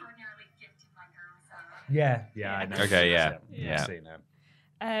extraordinarily gifted my girls are? Yeah, I know. Okay, yeah, Yeah. I've seen her.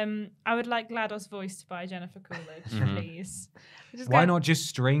 I would like GLaDOS voiced by Jennifer Coolidge, please. Why not just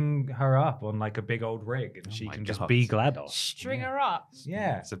string her up on like a big old rig and she my can just God. be GLaDOS? string her up?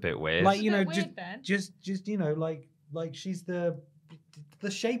 Yeah, It's a bit weird. like you Isn't know, that weird, then? just you know, like she's the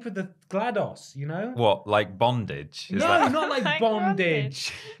shape of the GLaDOS, you know. what, like bondage? Is No, that... not like Like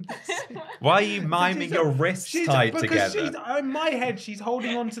bondage. Why are you miming your wrists tied because together? in my head, she's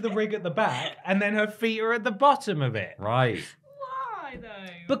holding onto the rig at the back, and then her feet are at the bottom of it. Right. Why though?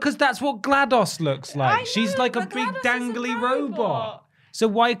 Because that's what GLaDOS looks like. I She's know, like a but big GLaDOS is a dangly robot. So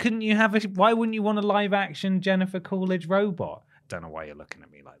why couldn't you have why wouldn't you want a live action Jennifer Coolidge robot? Don't know why you're looking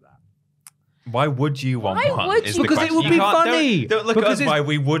at me like that. Why would you want Why one? would is you? the Because it question. would You be can't- funny. Don't look Because at us why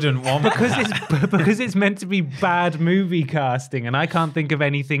we wouldn't want Because one. it's meant to be bad movie casting, and I can't think of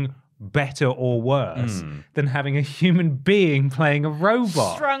anything better or worse than having a human being playing a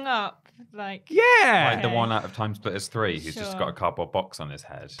robot. Strung up, like Yeah, Like the Okay. one out of Time Splitters 3 who's just Sure. got a cardboard box on his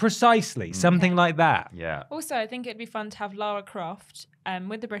head. precisely something like that. Yeah. Also, I think it'd be fun to have Lara Croft,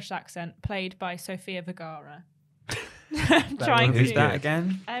 with the British accent, played by Sofia Vergara. Trying would be Who's to. that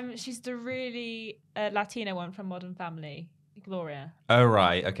again? She's the really Latina one from Modern Family, Gloria, Oh,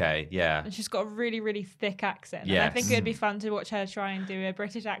 right. Okay. Yeah. and she's got a really, really thick accent. And I think Yes. it'd be fun to watch her try and do a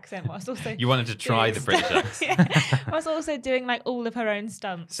British accent whilst also You wanted to try the doing British stuff. accent. Yeah. Whilst also doing like all of her own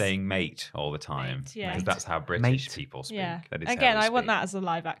stunts. Saying mate all the time. Mate, yeah. Because that's how British Mate. people speak. Yeah. That is how Again, we I want speak. that as a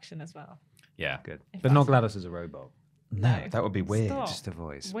live action as well. Yeah. Good, If but not that's- GLaDOS as a robot. No, that would be weird. Stop. Just a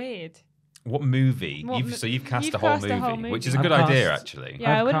voice. Weird. What movie? What So you've cast you've a whole cast a whole movie, which is movie. a good I've idea, cast- actually.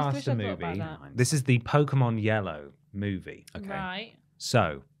 Yeah, I I've would have cast wished a I'd thought about movie. that. This is the Pokemon Yellow movie. Okay. Right.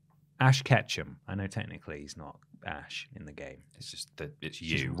 So, Ash Ketchum. I know technically he's not Ash in the game. It's just that it's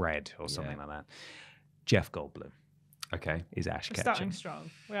He's just you. red or something Yeah. like that. Jeff Goldblum Okay. is Ash We're Ketchum. starting strong.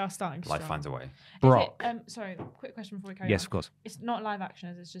 We are starting strong. Life finds a way. Is Brock. it, sorry, quick question before we carry Yes, on. of course. It's not live action,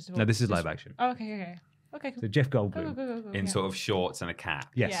 is it? It's just a No, this is just- live action. Oh, okay. Okay, cool. So Jeff Go, Goldblum. go. In yeah. sort of shorts and a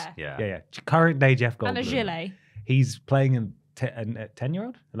cap. Yes. Yeah. Yeah. Yeah. Current day Jeff Goldblum. And a gilet. He's playing a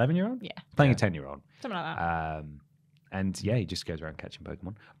 10-year-old, 11-year-old. Yeah. Playing Yeah. a 10-year-old. Something like that. And yeah, he just goes around catching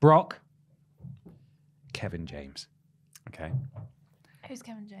Pokemon. Brock. Kevin James. Okay. Who's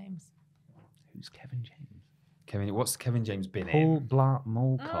Kevin James? Who's Kevin James? What's Kevin James been Paul in? Blart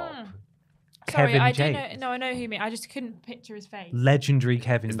Mall Cop. Sorry, Kevin I James. do know. No, I know who you mean. I just couldn't picture his face. Legendary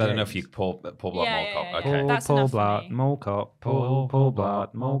Kevin Is James. that enough for you, Paul Blart Yeah, Mall yeah, Cop? yeah, Okay. yeah. That's Paul enough for Blart me. Mall Cop. Paul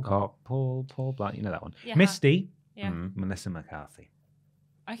Blart Mall Cop. Paul Blart. You know that one. Yeah. Misty. Yeah. Melissa McCarthy.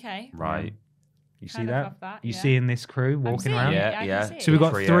 Okay. Right. You see Kind of that? love that, You yeah. see in this crew I'm walking seeing around? it. Yeah, I can yeah. see it. So we've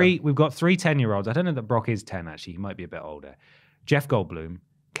got Trio. three. We've got three 10-year-olds. I don't know that Brock is 10 actually. He might be a bit older. Jeff Goldblum,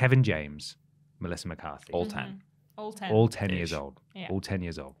 Kevin James, Melissa McCarthy. All 10. All 10. All 10 years Ish. old. Yeah. All 10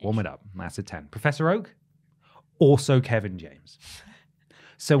 years old. Warm it up. That's a 10. Professor Oak, also Kevin James.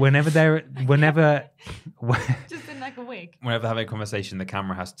 So whenever Just in like a wig. Whenever having a conversation, the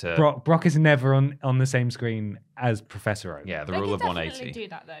camera has to. Brock is never on the same screen as Professor Oak. Yeah, the They rule could of definitely 180. do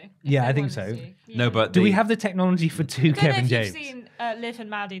that though. if Yeah, they I think wanted so. to. No, but Do we have the technology for two I don't Kevin know James? if you've seen Liv and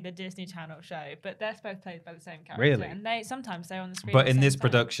Maddie, the Disney Channel show, but they're both played by the same character. Really? And sometimes they're on the screen. But at the in same this time.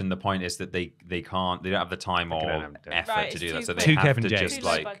 production, the point is that they don't have the time They or don't have the- effort Right, to it's do that, too so quick. they Two have Kevin to James. just Too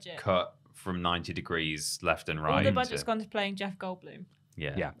low like budget. cut from 90 degrees left and All right. the budget's gone to playing Jeff Goldblum.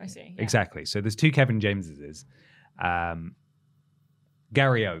 Yeah. I see. Yeah. Exactly. So there's two Kevin Jameses.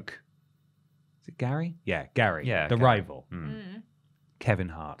 Gary Oak. Is it Gary? Yeah, Gary. Yeah, The okay. rival. Mm. Kevin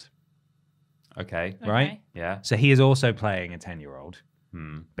Hart. Okay. Right? Okay. Yeah. So he is also playing a 10-year-old,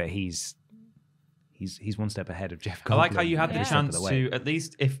 Hmm. but he's one step ahead of Jeff Goldblum. I like how you had Yeah. the Step of chance the way. to, at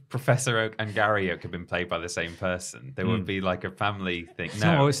least if Professor Oak and Gary Oak had been played by the same person, there would be like a family thing. It's,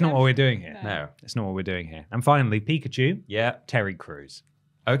 No. not, it's not what we're doing here. No. It's not what we're doing here. And finally, Pikachu, Yeah. Terry Crews.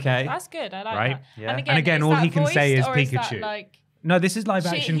 Okay. That's good. I like Right? that. Yeah. And again, is all that he can say voiced is or is that, Pikachu. like, No, this is live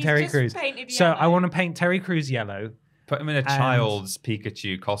action he's Terry just Crews. painted So I yellow. want to paint Terry Crews yellow. Put him in a child's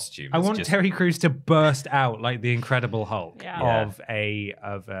Pikachu costume. I It's want just- Terry Crews to burst out like the Incredible Hulk Yeah. of a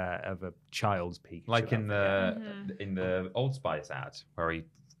child's Pikachu. like in Mm-hmm. the Old Spice ad where he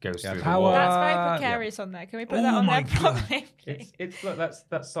goes Yeah, through the power. wall. That's very yeah. precarious on there. Can we put Oh that on my there God. properly? It's look,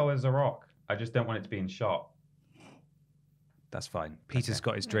 that's solid as a rock. I just don't want it to be in shot. That's fine. Peter's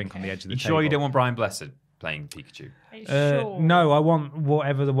got his drink on the edge of the You table. sure you don't want Brian Blessed playing Pikachu? Are you sure? No, I want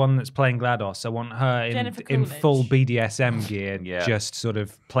whatever the one that's playing GLaDOS. I want her Jennifer in Coolidge. full BDSM gear, Yeah. just sort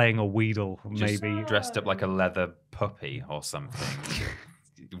of playing a Weedle, Just maybe. dressed up like a leather puppy or something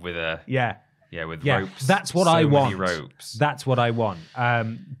with a Yeah. with Yeah, ropes. that's what So I many want. ropes. That's what I want.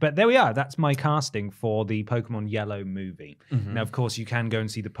 But there we are. That's my casting for the Pokemon Yellow movie. Mm-hmm. Now, of course, you can go and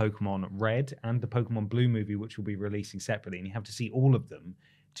see the Pokemon Red and the Pokemon Blue movie, which will be releasing separately, and you have to see all of them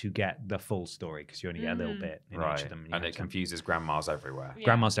to get the full story because you only get a little bit in each Right, of them. You and have it to- confuses grandmas everywhere. Yeah.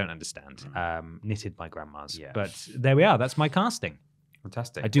 Grandmas don't understand. Knitted by grandmas. Yeah. But there we are. That's my casting.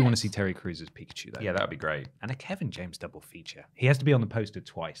 Fantastic. I do want to see Terry Crews as Pikachu, though. Yeah, that would be great. And a Kevin James double feature. He has to be on the poster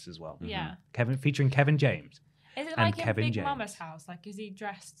twice as well. Yeah. Featuring Kevin James. Is it And like in Kevin Big James. Mama's house? Like, is he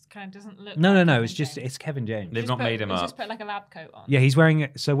dressed? Kind of doesn't look. No, like no, no. Kevin It's just James? it's Kevin James. They've not made him he's up. Just put like a lab coat on. Yeah, he's wearing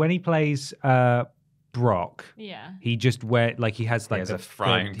it. So when he plays Brock, Yeah. he just he has like has a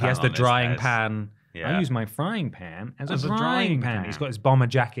frying he has pan the on his drying head. pan. Yeah. I use my frying pan as As a drying pan. pan. He's got his bomber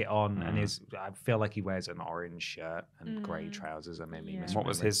jacket on and Mm. I feel like he wears an orange shirt and grey trousers. I maybe Yeah. What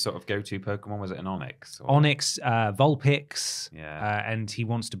was his sort of go-to Pokemon? Was it an Onyx? Or... Onyx, Vulpix, Yeah. and he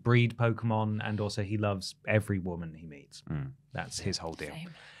wants to breed Pokemon, and also he loves every woman he meets. Mm. That's his whole deal.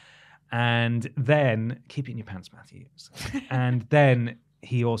 Same. And then keep it in your pants, Matthews. And then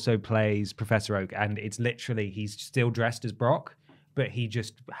he also plays Professor Oak, and it's literally he's still dressed as Brock, but he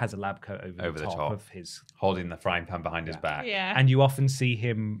just has a lab coat over the top of his. Holding the frying pan behind his back. Yeah. And you often see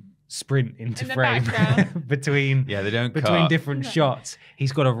him sprint into In the frame background. between Yeah, they don't between cut. different shots.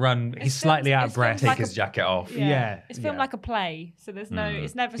 He's got to run. He's slightly out of it's breath. filmed Take his jacket off. Yeah, It's filmed yeah. like a play, so there's no.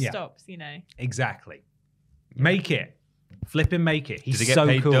 It's never Yeah. stops. You know. Exactly. Make it. Flip and make it. He's Did he get so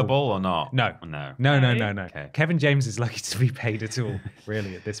paid cool. double or not? No. No. No. Okay. Kevin James is lucky to be paid at all,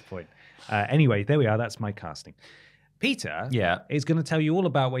 really, at this point. Anyway, there we are. That's my casting. Peter Yeah. is going to tell you all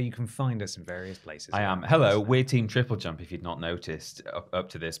about where you can find us in various places. I am. Hello, we're Team TripleJump. If you'd not noticed up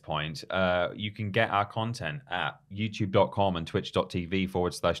to this point, you can get our content at youtube.com and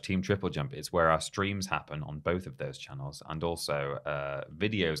twitch.tv/Team TripleJump. It's where our streams happen on both of those channels, and also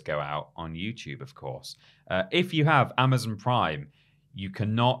videos go out on YouTube, of course. If you have Amazon Prime, you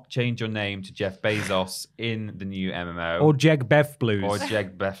cannot change your name to Jeff Bezos in the new MMO. Or Jeg Bev Blues. Or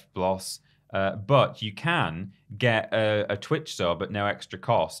Jeg Beth Bloss. But you can get a Twitch sub at no extra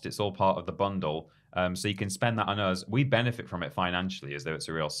cost. It's all part of the bundle. So you can spend that on us. We benefit from it financially as though it's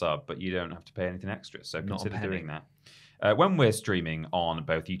a real sub, but you don't have to pay anything extra. So Not a consider penny. doing that. When we're streaming on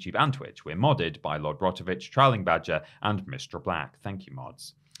both YouTube and Twitch, we're modded by Lord Brotovich, Trailing Badger, and Mr. Black. Thank you,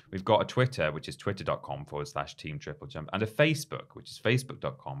 mods. We've got a Twitter, which is twitter.com/Team TripleJump, and a Facebook, which is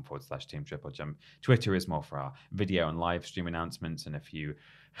facebook.com/Team TripleJump. Twitter is more for our video and live stream announcements and a few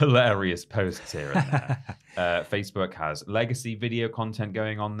hilarious posts here and there. Facebook has legacy video content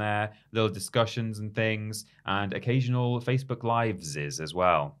going on there, little discussions and things, and occasional Facebook Lives as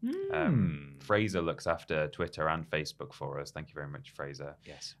well. Fraser looks after Twitter and Facebook for us. Thank you very much, Fraser.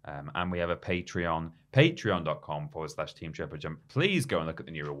 Yes. And we have a Patreon, patreon.com/Team TripleJump. Please go and look at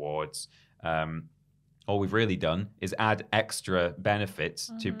the new rewards. All we've really done is add extra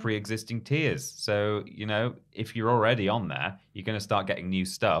benefits to pre-existing tiers. So, you know, if you're already on there, you're going to start getting new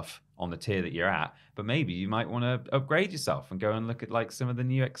stuff on the tier that you're at. But maybe you might want to upgrade yourself and go and look at like some of the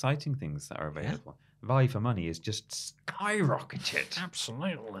new exciting things that are available. Yeah. Value for money is just skyrocketed.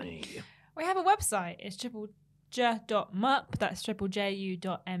 Absolutely. We have a website. It's TripleJump. That's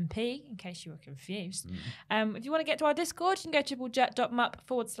triplejump, in case you were confused. If you want to get to our Discord, you can go to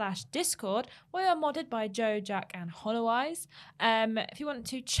triplejump.mup/Discord. We are modded by Joe, Jack, and Hollow Eyes. If you want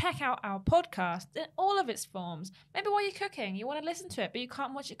to check out our podcast in all of its forms, maybe while you're cooking, you want to listen to it, but you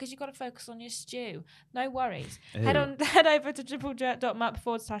can't watch it because you've got to focus on your stew. No worries. Head over to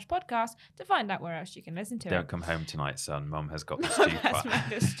triplejump.mup/podcast to find out where else you can listen to it. Don't come home tonight, son. Mum has got the stew pot.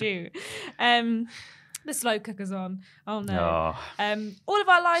 The stew. The slow cooker's on. Oh no. All of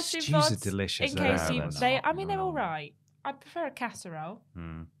our live stream Stews VODs, are delicious. in case though, you aren't they're all right. I prefer a casserole.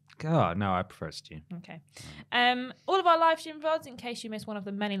 God, no, I prefer stew. Okay. All of our live stream VODs, in case you miss one of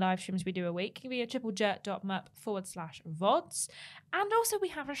the many live streams we do a week, can be at triplejump.mup/VODs. And also we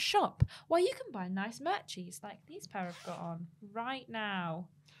have a shop where you can buy nice merchies like these pair have got on right now.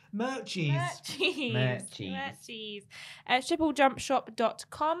 Merchies.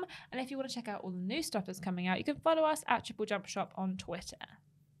 TripleJumpShop.com. And if you want to check out all the new stuff that's coming out, you can follow us at TripleJumpShop on Twitter.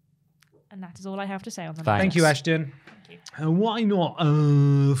 And that is all I have to say on the matter. Thank you, Ashton. Thank you. Why not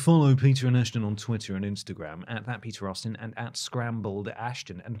follow Peter and Ashton on Twitter and Instagram at that Peter Austin and at Scrambled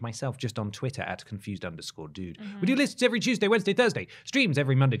Ashton, and myself just on Twitter at confused_dude. We do lists every Tuesday, Wednesday, Thursday. Streams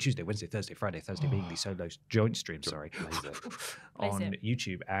every Monday, Tuesday, Wednesday, Thursday, Friday being the solo joint streams, on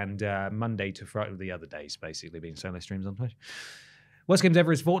YouTube, and Monday to Friday, the other days basically being solo streams on Twitch. Worst Games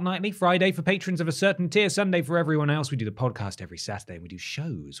Ever is fortnightly. Friday for patrons of a certain tier. Sunday for everyone else. We do the podcast every Saturday, and we do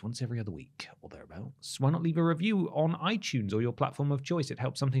shows once every other week or thereabouts. Why not leave a review on iTunes or your platform of choice? It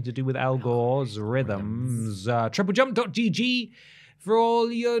helps something to do with algorithms. TripleJump.gg for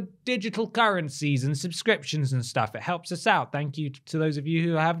all your digital currencies and subscriptions and stuff. It helps us out. Thank you to those of you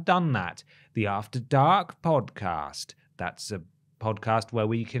who have done that. The After Dark podcast. That's a podcast where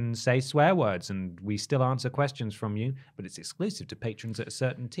we can say swear words and we still answer questions from you, but it's exclusive to patrons at a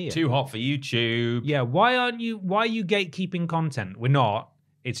certain tier. Too hot for YouTube. Yeah, why are you gatekeeping content? We're not.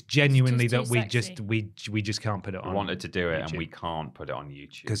 It's genuinely It's that just we too just can't put it We on. wanted to do it YouTube. and we can't put it on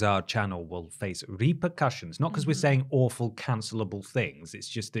YouTube. Because our channel will face repercussions. Not because we're saying awful, cancelable things. It's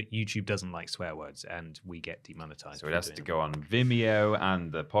just that YouTube doesn't like swear words and we get demonetized. So it has to go on Vimeo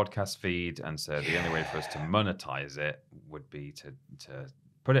and the podcast feed. And so the only way for us to monetize it would be to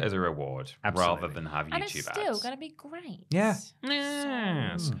put it as a reward Absolutely. rather than have YouTube And it's still ads. going to be great. Yeah. So-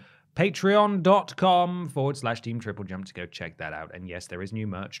 Yes. Patreon.com/Team TripleJump to go check that out. And yes, there is new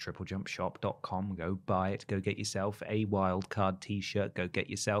merch, TripleJumpShop.com. Go buy it. Go get yourself a wildcard t-shirt. Go get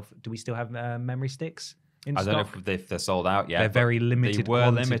yourself... Do we still have memory sticks in I stock? don't know if they're sold out yet. They're very but limited They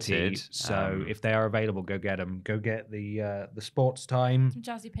were quantity, limited. so if they are available, go get them. Go get the sports time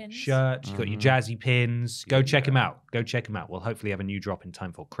Jazzy pins. shirt. You've got your jazzy pins. Go check them out. Go check them out. We'll hopefully have a new drop in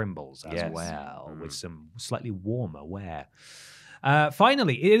time for Crimbles as well, with some slightly warmer wear.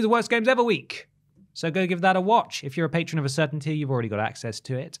 Finally, it is the Worst Games Ever week. So go give that a watch. If you're a patron of a certain tier, you've already got access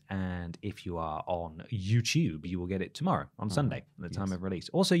to it. And if you are on YouTube, you will get it tomorrow on Sunday, at the time of release.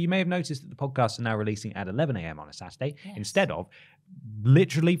 Also, you may have noticed that the podcasts are now releasing at 11 a.m. on a Saturday instead of,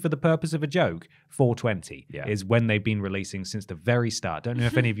 literally for the purpose of a joke, 4:20 is when they've been releasing since the very start. Don't know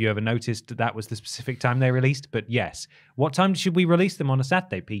if any of you ever noticed that was the specific time they released, but yes. What time should we release them on a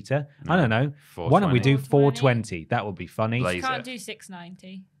Saturday, Peter? I don't know. Why don't we do 4:20? That would be funny. You can't do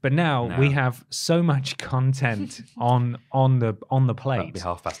 6:90. But now we have so much content on the plate. That'd be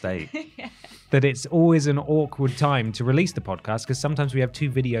 8:30. That it's always an awkward time to release the podcast because sometimes we have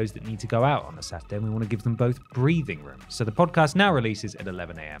two videos that need to go out on a Saturday and we want to give them both breathing room. So the podcast now releases at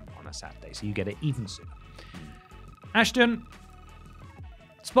 11 a.m. on a Saturday, so you get it even sooner. Ashton,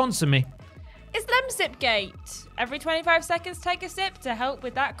 sponsor me. It's Lemsipgate. Every 25 seconds, take a sip to help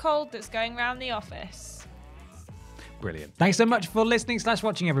with that cold that's going around the office. Brilliant. Thanks so much for listening /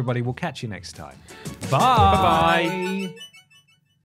 watching, everybody. We'll catch you next time. Bye. Bye-bye.